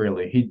it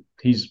really.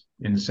 He's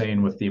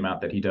insane with the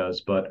amount that he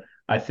does, but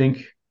I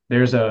think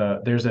there's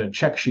a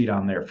check sheet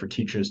on there for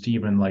teachers to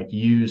even like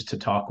use to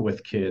talk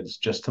with kids,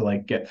 just to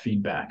like get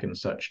feedback and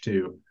such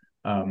too.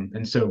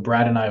 And so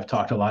Brad and I have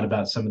talked a lot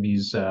about some of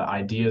these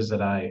ideas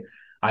that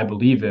I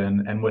believe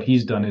in, and what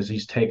he's done is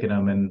he's taken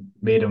them and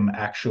made them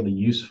actually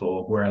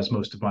useful, whereas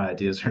most of my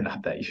ideas are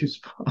not that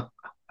useful.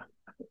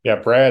 Yeah,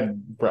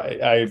 Brad,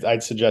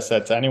 I'd suggest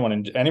that to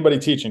anybody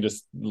teaching.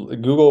 Just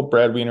Google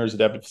Brad Wiener's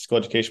Adaptive Physical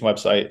Education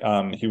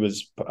website. He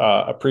was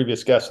a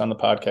previous guest on the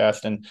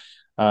podcast, and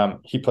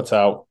he puts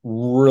out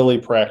really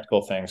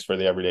practical things for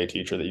the everyday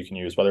teacher that you can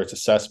use, whether it's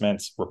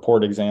assessments,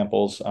 report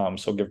examples.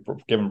 So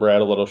giving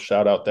Brad a little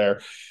shout out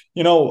there.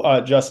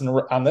 Justin,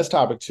 on this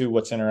topic too,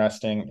 what's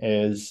interesting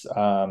is,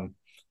 for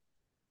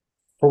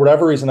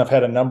whatever reason, I've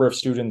had a number of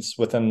students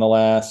within the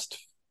last,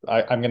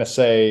 I'm going to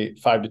say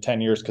 5 to 10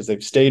 years, because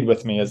they've stayed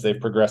with me as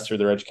they've progressed through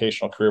their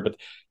educational career, but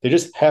they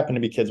just happen to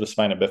be kids with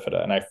spina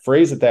bifida. And I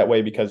phrase it that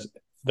way because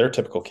they're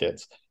typical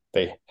kids.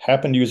 They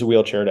happen to use a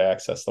wheelchair to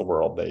access the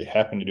world. They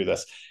happen to do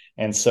this.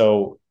 And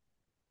so,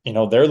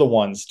 they're the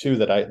ones too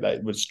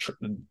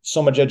that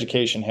so much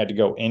education had to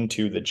go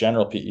into the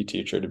general PE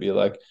teacher to be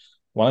like,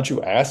 why don't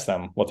you ask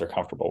them what they're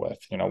comfortable with?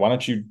 Why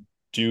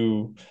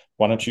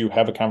don't you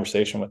have a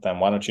conversation with them?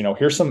 Why don't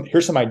here's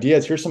some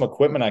ideas, here's some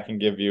equipment I can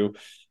give you.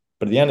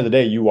 But at the end of the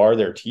day, you are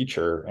their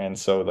teacher. And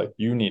so, like,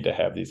 you need to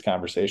have these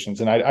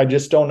conversations. And I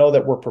just don't know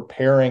that we're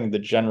preparing the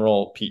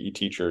general PE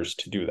teachers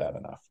to do that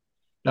enough.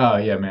 Oh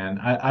yeah, man.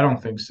 I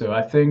don't think so.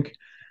 I think,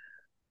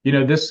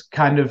 this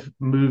kind of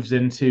moves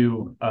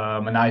into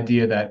an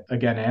idea that,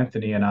 again,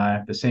 Anthony and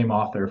I, the same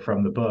author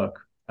from the book,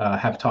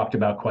 have talked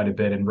about quite a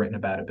bit and written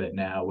about a bit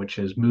now, which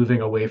is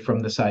moving away from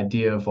this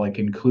idea of like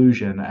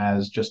inclusion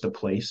as just a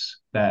place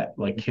that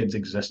like kids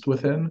exist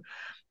within.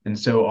 And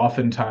so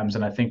oftentimes,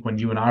 and I think when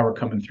you and I were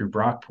coming through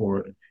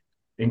Brockport,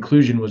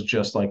 inclusion was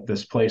just like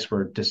this place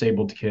where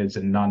disabled kids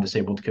and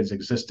non-disabled kids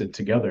existed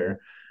together.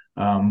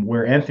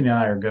 Where Anthony and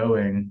I are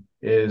going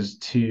is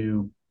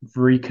to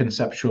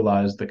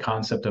reconceptualize the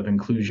concept of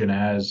inclusion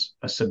as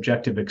a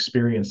subjective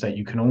experience that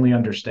you can only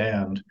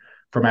understand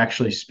from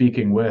actually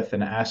speaking with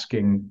and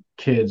asking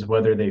kids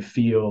whether they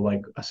feel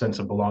like a sense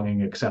of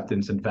belonging,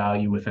 acceptance, and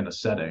value within a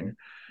setting.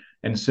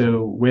 And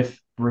so, with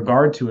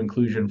regard to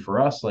inclusion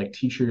for us, like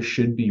teachers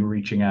should be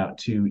reaching out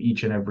to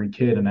each and every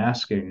kid and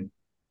asking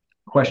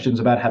questions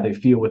about how they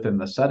feel within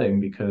the setting,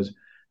 because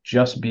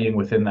just being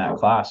within that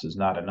class is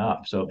not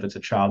enough. So, if it's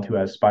a child who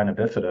has spina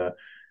bifida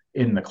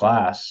in the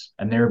class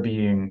and they're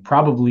being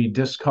probably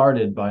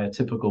discarded by a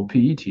typical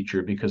PE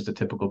teacher, because the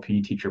typical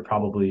PE teacher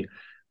probably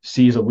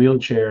sees a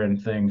wheelchair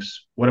and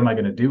thinks, what am I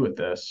going to do with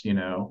this?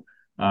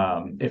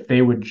 If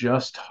they would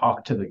just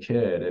talk to the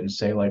kid and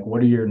say, like,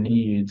 what are your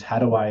needs? How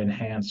do I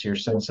enhance your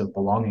sense of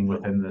belonging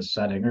within this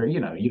setting? Or, you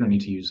don't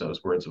need to use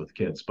those words with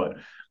kids, but,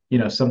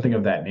 something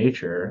of that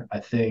nature. I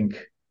think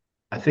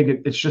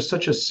it's just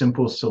such a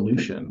simple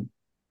solution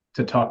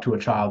to talk to a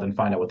child and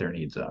find out what their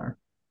needs are.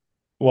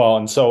 Well,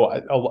 and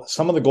so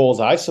some of the goals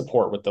I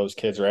support with those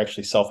kids are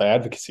actually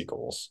self-advocacy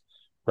goals,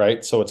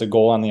 right? So it's a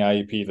goal on the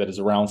IEP that is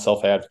around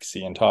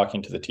self-advocacy and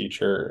talking to the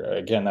teacher.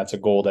 Again, that's a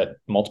goal that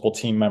multiple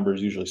team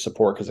members usually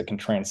support because it can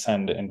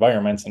transcend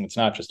environments, and it's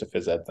not just a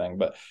phys ed thing.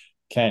 But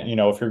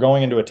if you're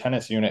going into a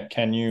tennis unit,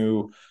 can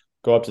you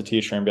go up to the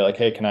teacher and be like,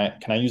 hey, can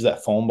I use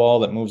that foam ball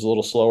that moves a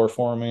little slower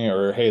for me?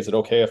 Or, hey, is it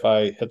okay if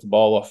I hit the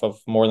ball off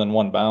of more than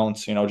one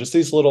bounce? Just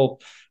these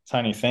little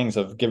tiny things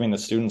of giving the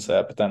students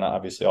that, but then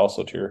obviously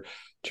also to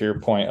your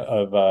point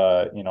of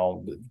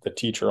the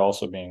teacher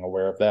also being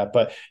aware of that.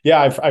 But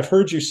yeah, I've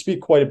heard you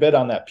speak quite a bit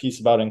on that piece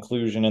about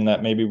inclusion, and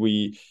that maybe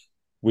we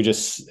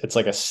just, it's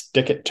like a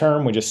stick it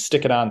term. We just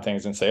stick it on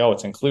things and say, oh,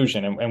 it's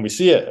inclusion. And we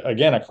see it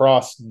again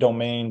across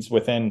domains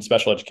within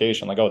special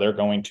education, like, oh, they're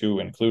going to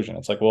inclusion.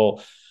 It's like,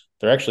 well,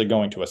 they're actually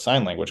going to a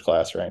sign language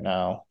class right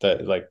now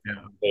that like Yeah.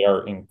 they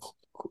are in,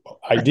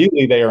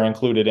 ideally they are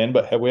included in,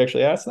 but have we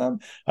actually asked them?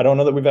 I don't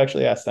know that we've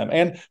actually asked them.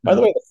 And by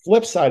the No. way, the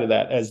flip side of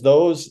that, as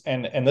those,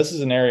 and this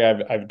is an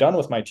area I've done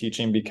with my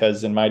teaching,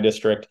 because in my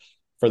district,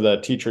 for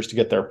the teachers to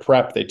get their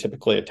prep, they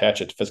typically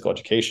attach it to physical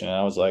education. And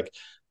I was like,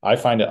 I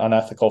find it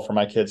unethical for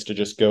my kids to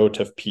just go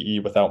to PE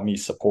without me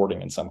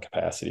supporting in some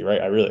capacity,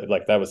 right? I really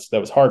like that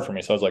was hard for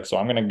me. So I was like, so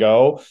I'm going to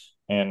go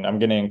and I'm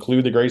going to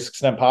include the greatest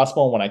extent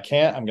possible. And when I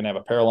can't, I'm going to have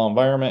a parallel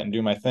environment and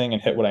do my thing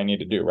and hit what I need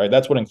to do, right?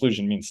 That's what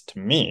inclusion means to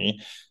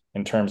me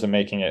in terms of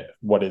making it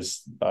what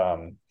is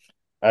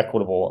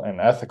equitable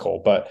and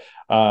ethical. But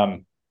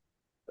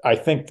I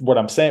think what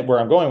I'm saying, where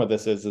I'm going with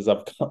this is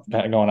I'm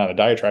kind of going on a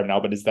diatribe now,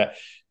 but is that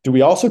do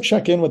we also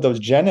check in with those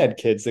gen ed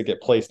kids that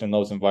get placed in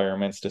those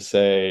environments to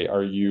say,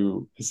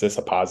 is this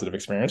a positive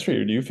experience for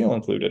you? Do you feel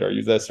included? Are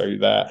you this? Are you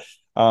that?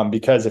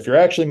 Because if you're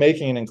actually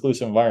making an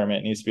inclusive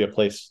environment, it needs to be a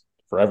place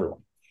for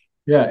everyone.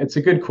 Yeah, it's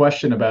a good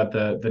question about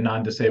the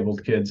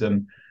non-disabled kids,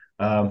 and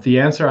the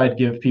answer I'd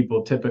give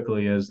people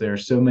typically is there are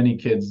so many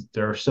kids,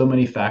 there are so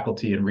many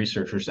faculty and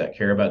researchers that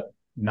care about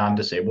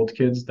non-disabled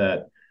kids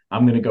that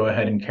I'm going to go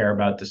ahead and care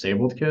about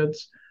disabled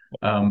kids.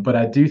 But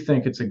I do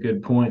think it's a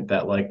good point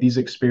that like these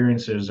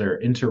experiences are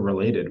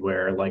interrelated,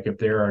 where like if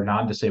there are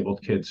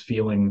non-disabled kids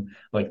feeling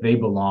like they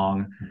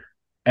belong,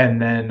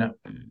 and then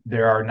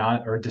there are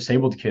not or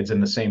disabled kids in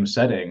the same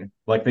setting,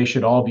 like they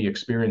should all be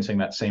experiencing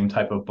that same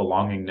type of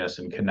belongingness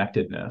and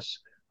connectedness,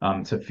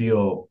 to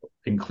feel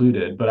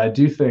included. But I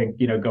do think,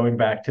 going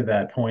back to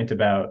that point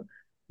about,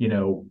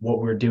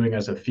 what we're doing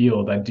as a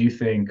field, I do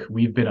think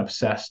we've been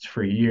obsessed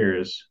for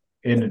years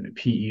in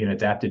PE and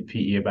adapted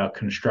PE about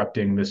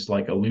constructing this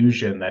like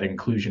illusion that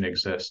inclusion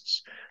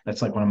exists.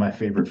 That's like one of my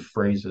favorite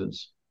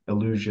phrases,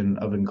 illusion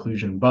of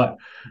inclusion. But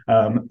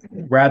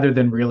rather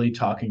than really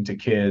talking to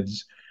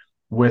kids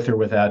with or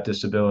without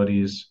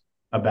disabilities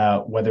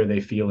about whether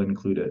they feel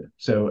included.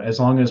 So as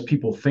long as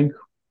people think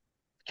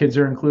kids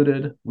are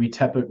included, we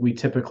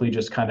typically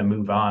just kind of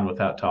move on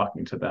without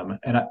talking to them.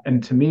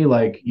 And to me,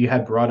 like you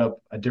had brought up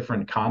a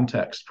different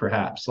context,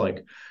 perhaps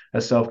like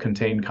a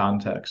self-contained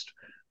context.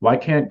 Why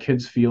can't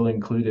kids feel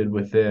included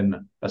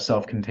within a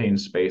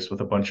self-contained space with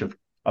a bunch of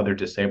other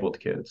disabled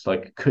kids?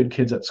 Like, could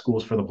kids at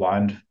schools for the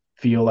blind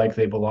feel like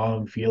they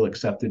belong, feel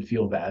accepted,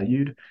 feel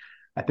valued?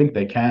 I think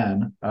they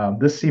can.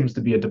 This seems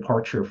to be a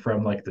departure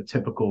from like the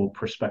typical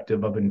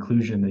perspective of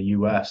inclusion in the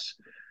US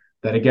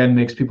that again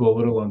makes people a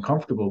little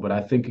uncomfortable. But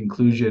I think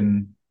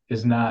inclusion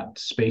is not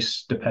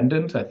space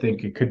dependent. I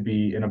think it could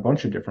be in a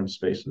bunch of different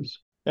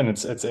spaces. And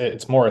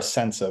it's more a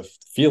sense of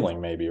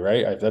feeling, maybe,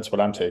 right? That's what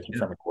I'm taking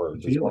Yeah, from your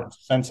words, is more feeling.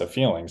 a sense of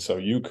feeling. So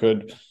you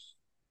could,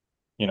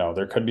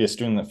 there could be a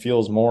student that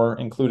feels more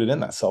included in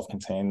that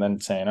self-contained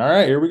than saying, all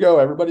right, here we go.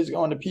 Everybody's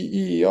going to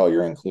PE. Oh,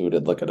 you're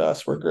included. Look at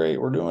us. We're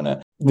great. We're doing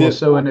it. Well,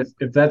 so and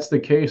if that's the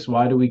case,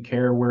 why do we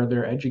care where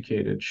they're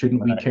educated?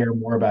 Shouldn't we care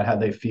more about how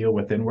they feel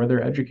within where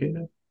they're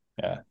educated?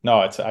 Yeah, no,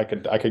 I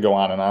could go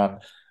on and on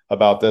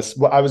about this.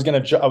 Well, I was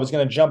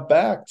gonna jump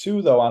back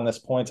too, though, on this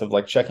point of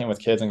like checking with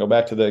kids and go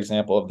back to the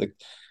example of the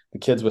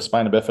kids with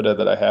spina bifida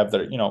that I have.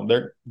 That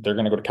they're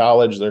going to go to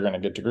college, they're going to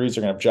get degrees,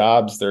 they're going to have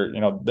jobs.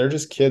 They're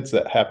just kids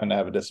that happen to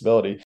have a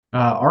disability.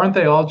 Aren't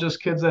they all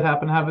just kids that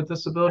happen to have a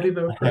disability,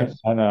 though, Chris?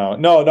 I know.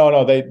 No, no,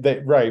 no.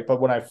 They right. But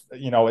when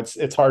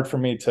it's hard for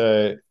me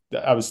to.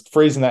 I was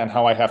phrasing that and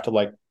how I have to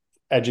like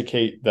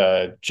educate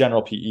the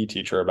general PE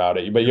teacher about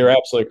it. But you're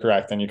absolutely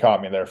correct, and you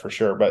caught me there for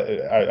sure. But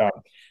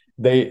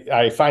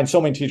I find so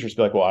many teachers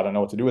be like, well, I don't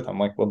know what to do with them. I'm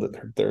like, well,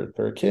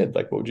 they're a kid.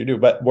 Like, what would you do?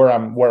 But where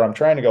I'm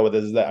trying to go with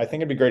is that I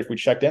think it'd be great if we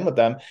checked in with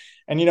them.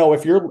 And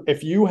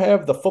if you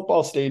have the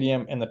football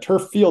stadium and the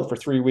turf field for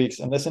 3 weeks,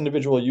 and this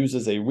individual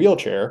uses a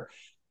wheelchair,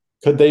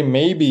 could they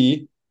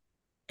maybe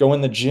go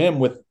in the gym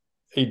with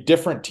a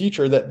different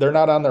teacher that they're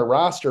not on their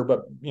roster,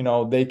 but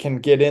they can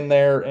get in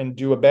there and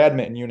do a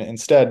badminton unit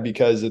instead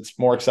because it's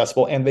more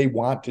accessible and they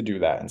want to do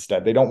that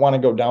instead. They don't want to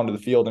go down to the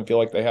field and feel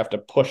like they have to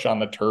push on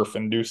the turf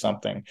and do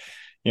something.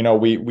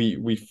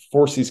 We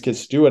force these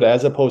kids to do it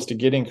as opposed to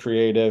getting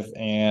creative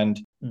and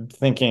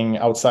thinking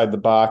outside the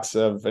box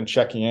and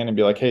checking in and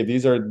be like, hey,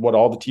 these are what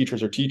all the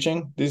teachers are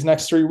teaching these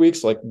next 3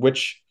 weeks. Like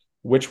which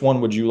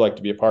one would you like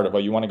to be a part of? Oh,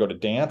 you want to go to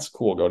dance?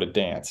 Cool, go to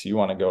dance. You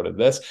want to go to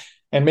this?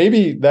 And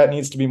maybe that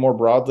needs to be more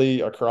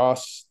broadly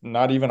across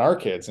not even our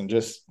kids, and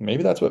just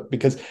maybe that's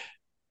because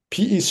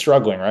PE is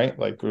struggling, right?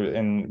 Like,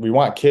 and we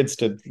want kids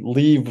to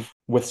leave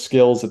with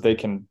skills that they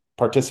can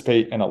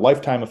participate in a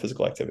lifetime of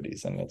physical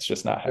activities, and it's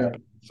just not Yeah.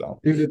 happening. So,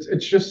 Dude,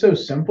 it's just so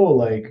simple.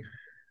 Like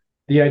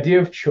the idea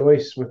of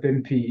choice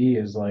within PE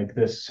is like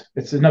this.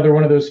 It's another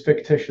one of those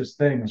fictitious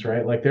things,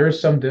 right? Like there are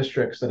some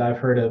districts that I've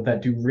heard of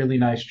that do really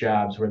nice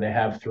jobs where they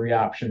have three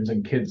options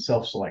and kids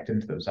self-select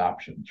into those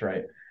options,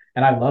 right?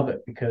 And I love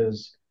it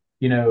because,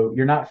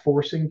 you're not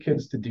forcing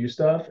kids to do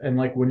stuff. And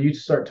like when you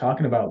start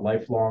talking about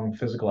lifelong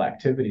physical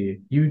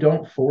activity, you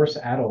don't force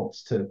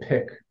adults to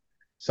pick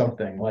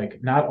something.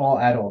 Like not all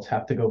adults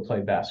have to go play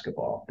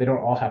basketball. They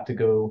don't all have to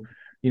go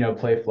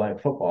play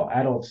flag football.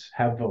 Adults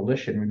have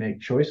volition. We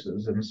make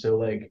choices. And so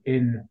like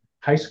in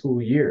high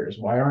school years?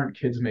 Why aren't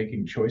kids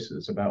making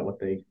choices about what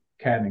they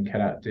can and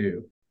cannot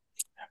do?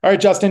 All right,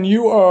 Justin,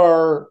 you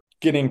are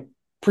getting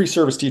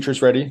pre-service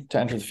teachers ready to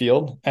enter the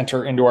field,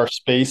 enter into our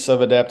space of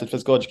adapted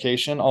physical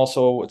education.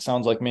 Also, it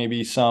sounds like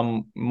maybe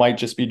some might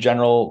just be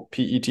general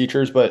PE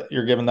teachers, but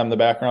you're giving them the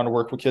background to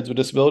work with kids with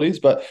disabilities.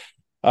 But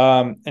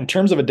in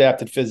terms of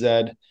adapted phys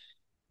ed,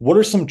 what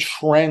are some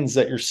trends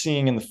that you're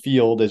seeing in the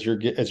field as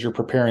you're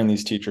preparing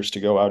these teachers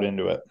to go out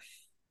into it?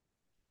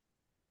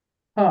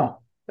 Huh,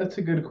 that's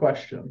a good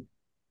question.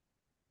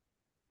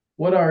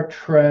 What are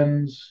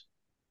trends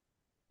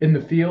in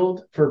the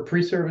field for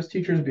pre-service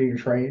teachers being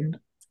trained?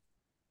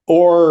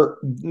 Or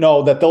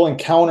no, that they'll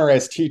encounter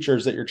as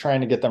teachers that you're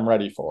trying to get them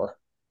ready for?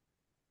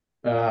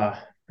 Uh,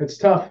 it's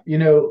tough.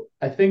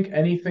 I think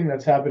anything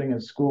that's happening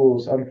in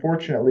schools,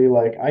 unfortunately,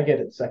 like I get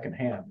it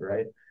secondhand,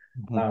 right?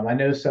 Mhm. I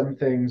know some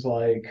things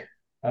like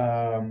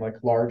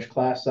large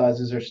class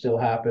sizes are still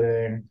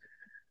happening.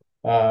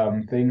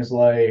 Things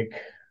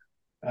like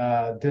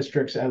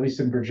districts, at least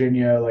in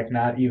Virginia, like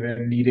not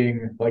even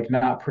needing, like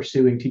not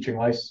pursuing teaching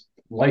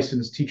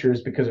licensed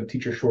teachers because of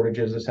teacher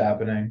shortages is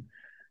happening.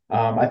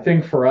 I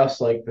think for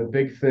us, like the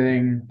big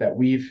thing that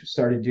we've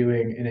started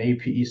doing in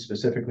APE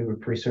specifically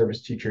with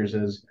pre-service teachers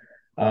is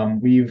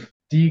we've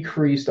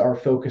decreased our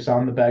focus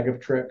on the bag of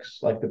tricks,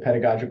 like the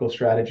pedagogical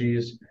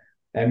strategies,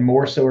 and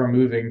more so are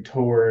moving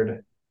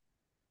toward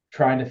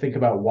trying to think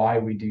about why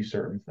we do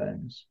certain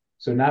things.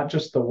 So not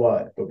just the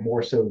what, but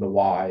more so the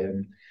why,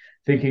 and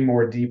thinking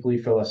more deeply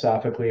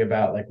philosophically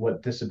about like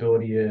what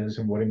disability is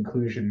and what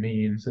inclusion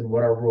means and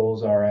what our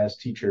roles are as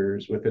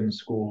teachers within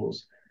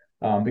schools.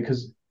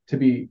 Because to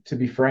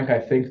be frank, I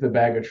think the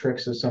bag of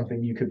tricks is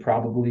something you could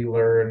probably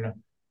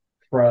learn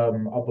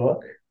from a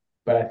book,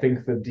 but I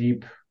think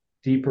the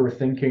deeper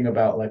thinking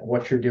about like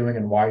what you're doing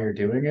and why you're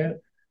doing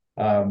it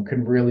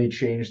can really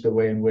change the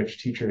way in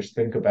which teachers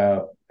think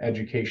about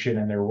education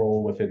and their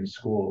role within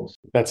schools.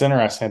 That's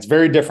interesting. It's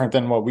very different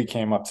than what we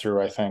came up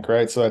through, I think,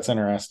 right? So that's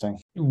interesting.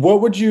 Where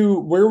would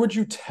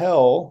you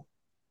tell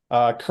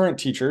current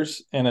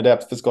teachers in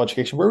adaptive physical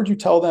education, where would you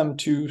tell them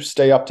to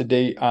stay up to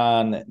date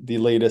on the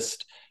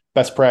latest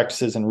best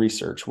practices and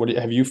research?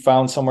 Have you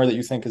found somewhere that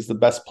you think is the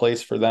best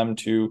place for them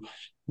to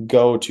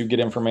go to get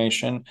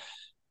information?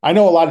 I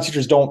know a lot of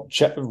teachers don't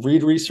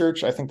read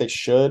research. I think they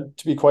should,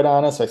 to be quite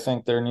honest. I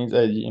think there needs,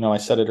 I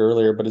said it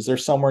earlier, but is there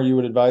somewhere you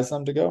would advise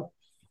them to go?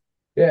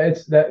 Yeah,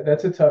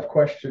 that's a tough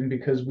question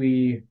because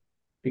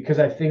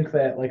I think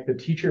that like the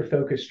teacher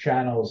focused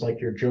channels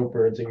like your Joe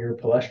Birds and your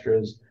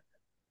Palestras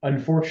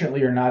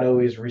unfortunately are not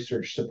always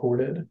research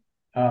supported.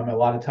 A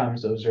lot of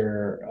times those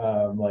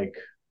are like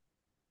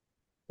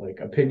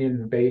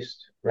opinion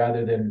based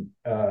rather than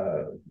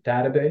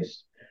data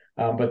based.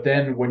 But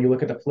then when you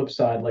look at the flip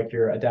side, like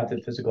your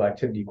adapted physical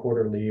activity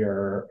quarterly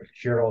or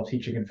general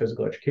teaching and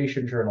physical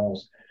education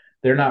journals,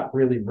 they're not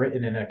really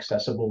written in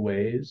accessible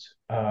ways.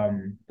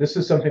 This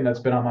is something that's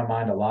been on my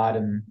mind a lot,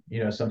 and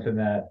something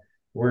that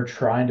we're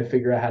trying to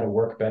figure out how to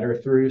work better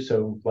through.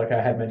 So, like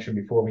I had mentioned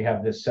before, we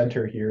have this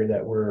center here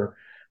that we're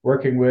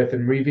working with,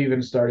 and we've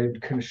even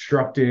started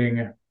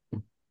constructing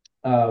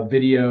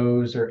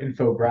videos or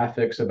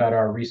infographics about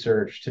our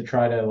research to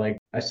try to like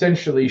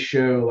essentially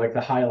show like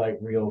the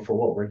highlight reel for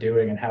what we're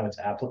doing and how it's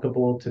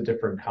applicable to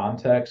different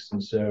contexts.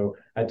 And so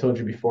I told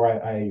you before,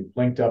 I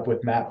linked up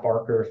with Matt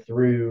Barker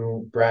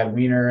through Brad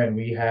Weiner, and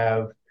we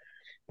have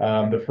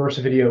the first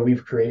video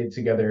we've created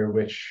together,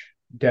 which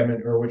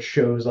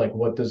shows like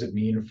what does it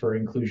mean for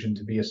inclusion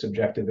to be a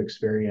subjective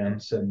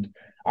experience. And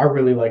I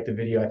really like the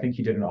video. I think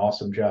he did an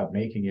awesome job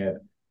making it.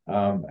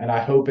 And I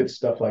hope it's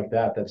stuff like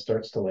that that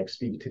starts to like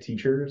speak to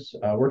teachers.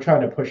 We're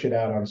trying to push it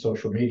out on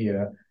social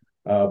media,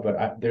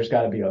 but there's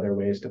got to be other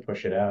ways to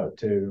push it out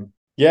too.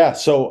 Yeah.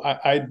 So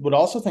I would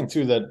also think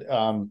too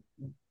that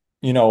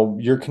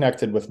you're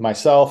connected with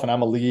myself and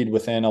I'm a lead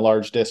within a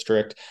large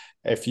district.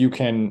 If you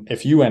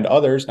and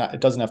others, not,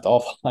 it doesn't have to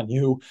all fall on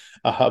you,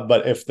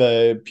 but if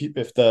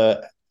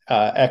the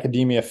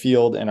academia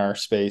field in our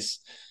space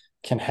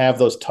can have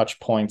those touch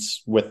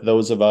points with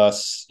those of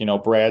us,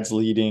 Brad's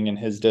leading in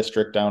his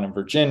district down in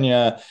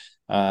Virginia.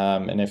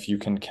 And if you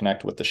can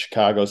connect with the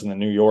Chicagos and the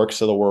New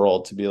Yorks of the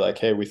world to be like,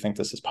 hey, we think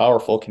this is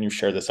powerful. Can you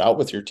share this out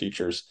with your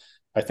teachers?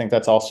 I think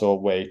that's also a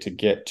way to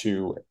get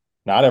to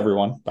not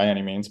everyone by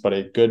any means, but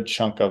a good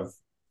chunk of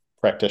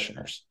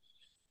practitioners.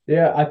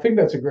 Yeah, I think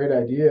that's a great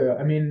idea.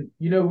 I mean,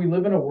 we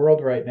live in a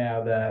world right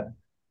now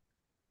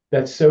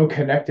that's so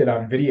connected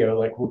on video.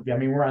 Like, I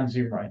mean, we're on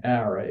Zoom right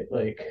now, right?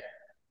 Like,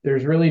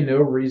 there's really no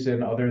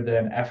reason other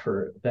than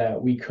effort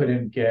that we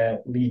couldn't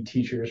get lead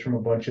teachers from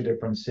a bunch of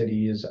different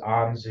cities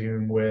on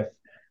Zoom with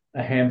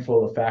a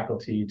handful of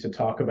faculty to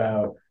talk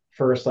about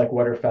first, like,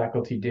 what are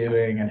faculty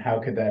doing and how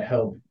could that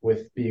help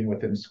with being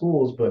within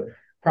schools, but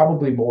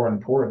probably more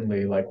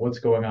importantly, like what's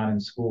going on in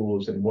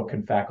schools and what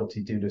can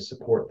faculty do to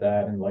support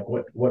that and like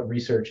what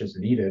research is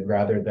needed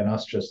rather than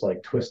us just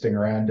like twisting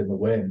around in the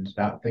wind,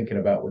 not thinking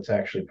about what's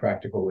actually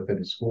practical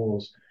within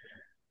schools.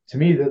 To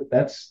me,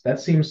 that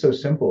seems so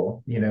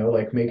simple,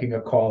 like making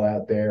a call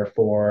out there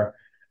for,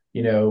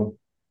 you know,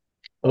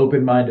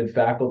 open-minded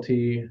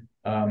faculty,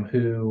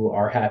 who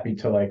are happy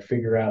to like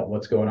figure out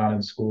what's going on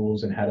in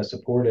schools and how to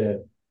support it,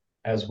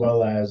 as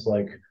well as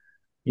like,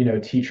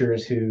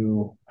 teachers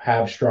who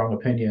have strong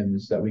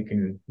opinions that we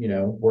can,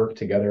 work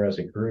together as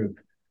a group.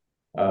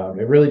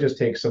 It really just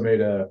takes somebody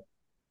to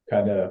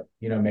kind of,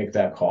 make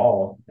that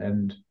call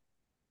and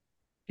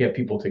get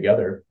people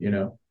together.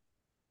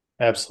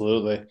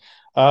 Absolutely.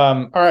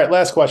 All right,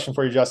 last question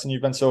for you, Justin.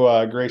 You've been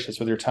so gracious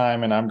with your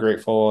time, and I'm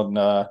grateful, and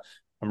I'm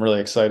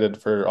really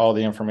excited for all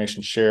the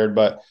information shared.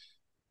 But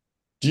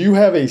do you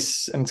have and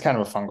it's kind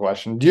of a fun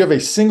question, do you have a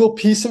single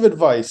piece of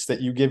advice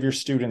that you give your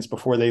students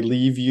before they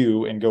leave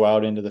you and go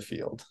out into the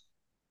field?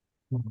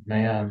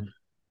 Man,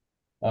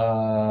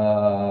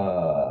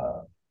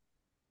 uh,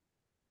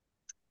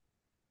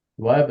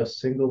 do I have a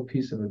single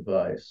piece of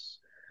advice?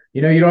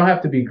 You don't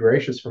have to be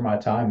gracious for my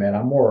time, man.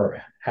 I'm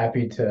more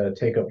happy to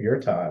take up your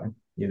time.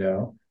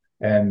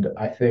 And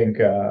I think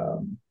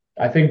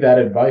that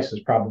advice is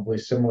probably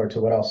similar to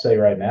what I'll say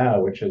right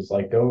now, which is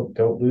like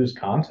don't lose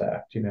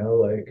contact.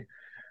 Like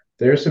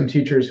there's some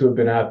teachers who have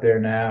been out there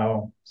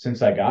now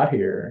since I got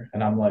here,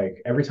 and I'm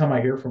like every time I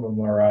hear from them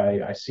or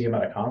I see them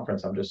at a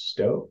conference, I'm just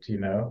stoked.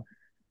 And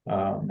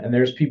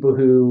there's people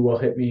who will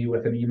hit me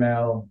with an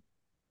email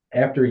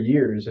after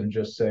years and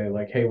just say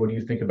like, hey, what do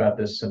you think about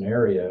this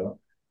scenario?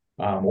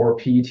 Or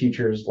PE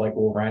teachers like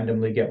will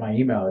randomly get my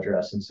email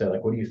address and say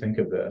like, what do you think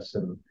of this?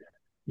 And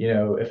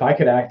if I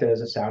could act as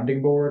a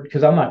sounding board,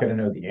 because I'm not going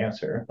to know the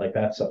answer, like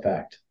that's a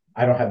fact.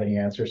 I don't have any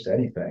answers to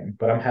anything,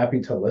 but I'm happy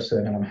to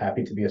listen and I'm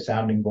happy to be a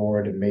sounding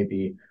board and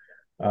maybe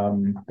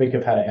think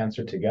of how to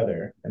answer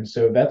together. And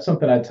so that's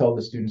something I tell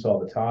the students all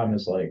the time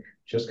is like,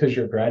 just because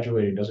you're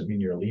graduating doesn't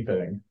mean you're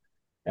leaving.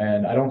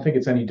 And I don't think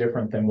it's any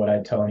different than what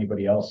I'd tell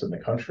anybody else in the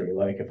country.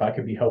 Like, if I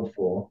could be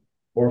helpful,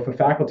 or if a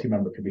faculty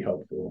member could be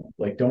helpful,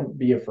 like, don't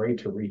be afraid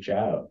to reach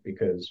out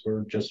because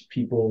we're just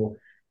people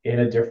in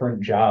a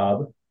different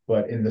job,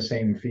 but in the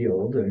same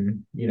field.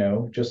 And,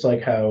 just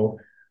like how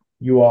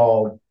you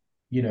all,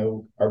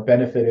 are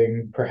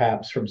benefiting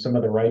perhaps from some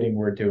of the writing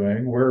we're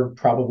doing, we're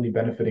probably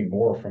benefiting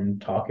more from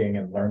talking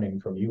and learning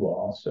from you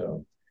all.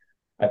 So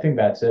I think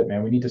that's it,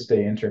 man. We need to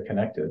stay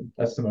interconnected.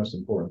 That's the most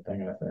important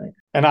thing, I think.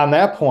 And on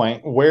that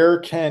point, where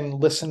can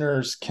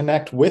listeners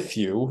connect with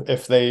you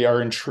if they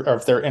are or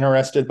if they're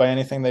interested by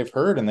anything they've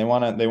heard and they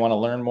want to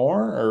learn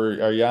more,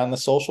 or are you on the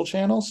social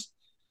channels?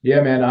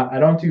 Yeah, man, I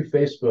don't do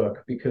Facebook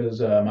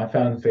because I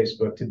found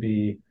Facebook to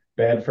be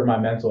bad for my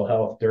mental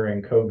health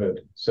during COVID.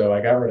 So I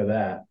got rid of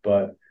that.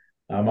 But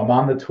I'm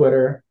on the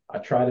Twitter. I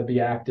try to be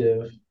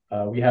active.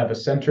 We have a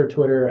center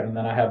Twitter, and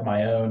then I have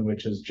my own,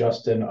 which is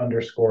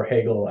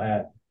Justin_Haegele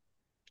at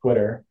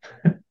Twitter.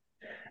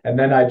 And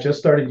then I just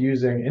started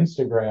using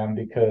Instagram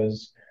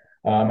because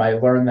I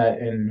learned that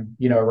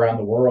around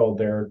the world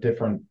there are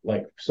different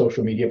like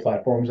social media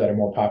platforms that are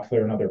more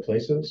popular in other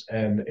places,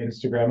 and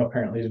Instagram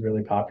apparently is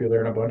really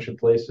popular in a bunch of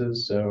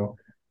places. So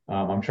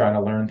I'm trying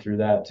to learn through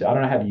that too. I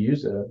don't know how to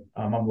use it.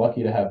 I'm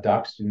lucky to have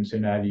doc students who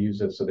know how to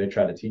use it, so they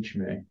try to teach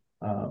me.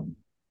 Um,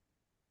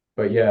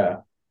 but yeah,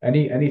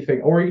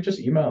 anything, or you just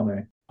email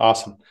me.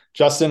 Awesome.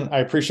 Justin, I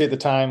appreciate the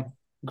time.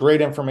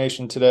 Great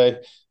information today.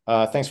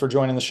 Thanks for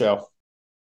joining the show.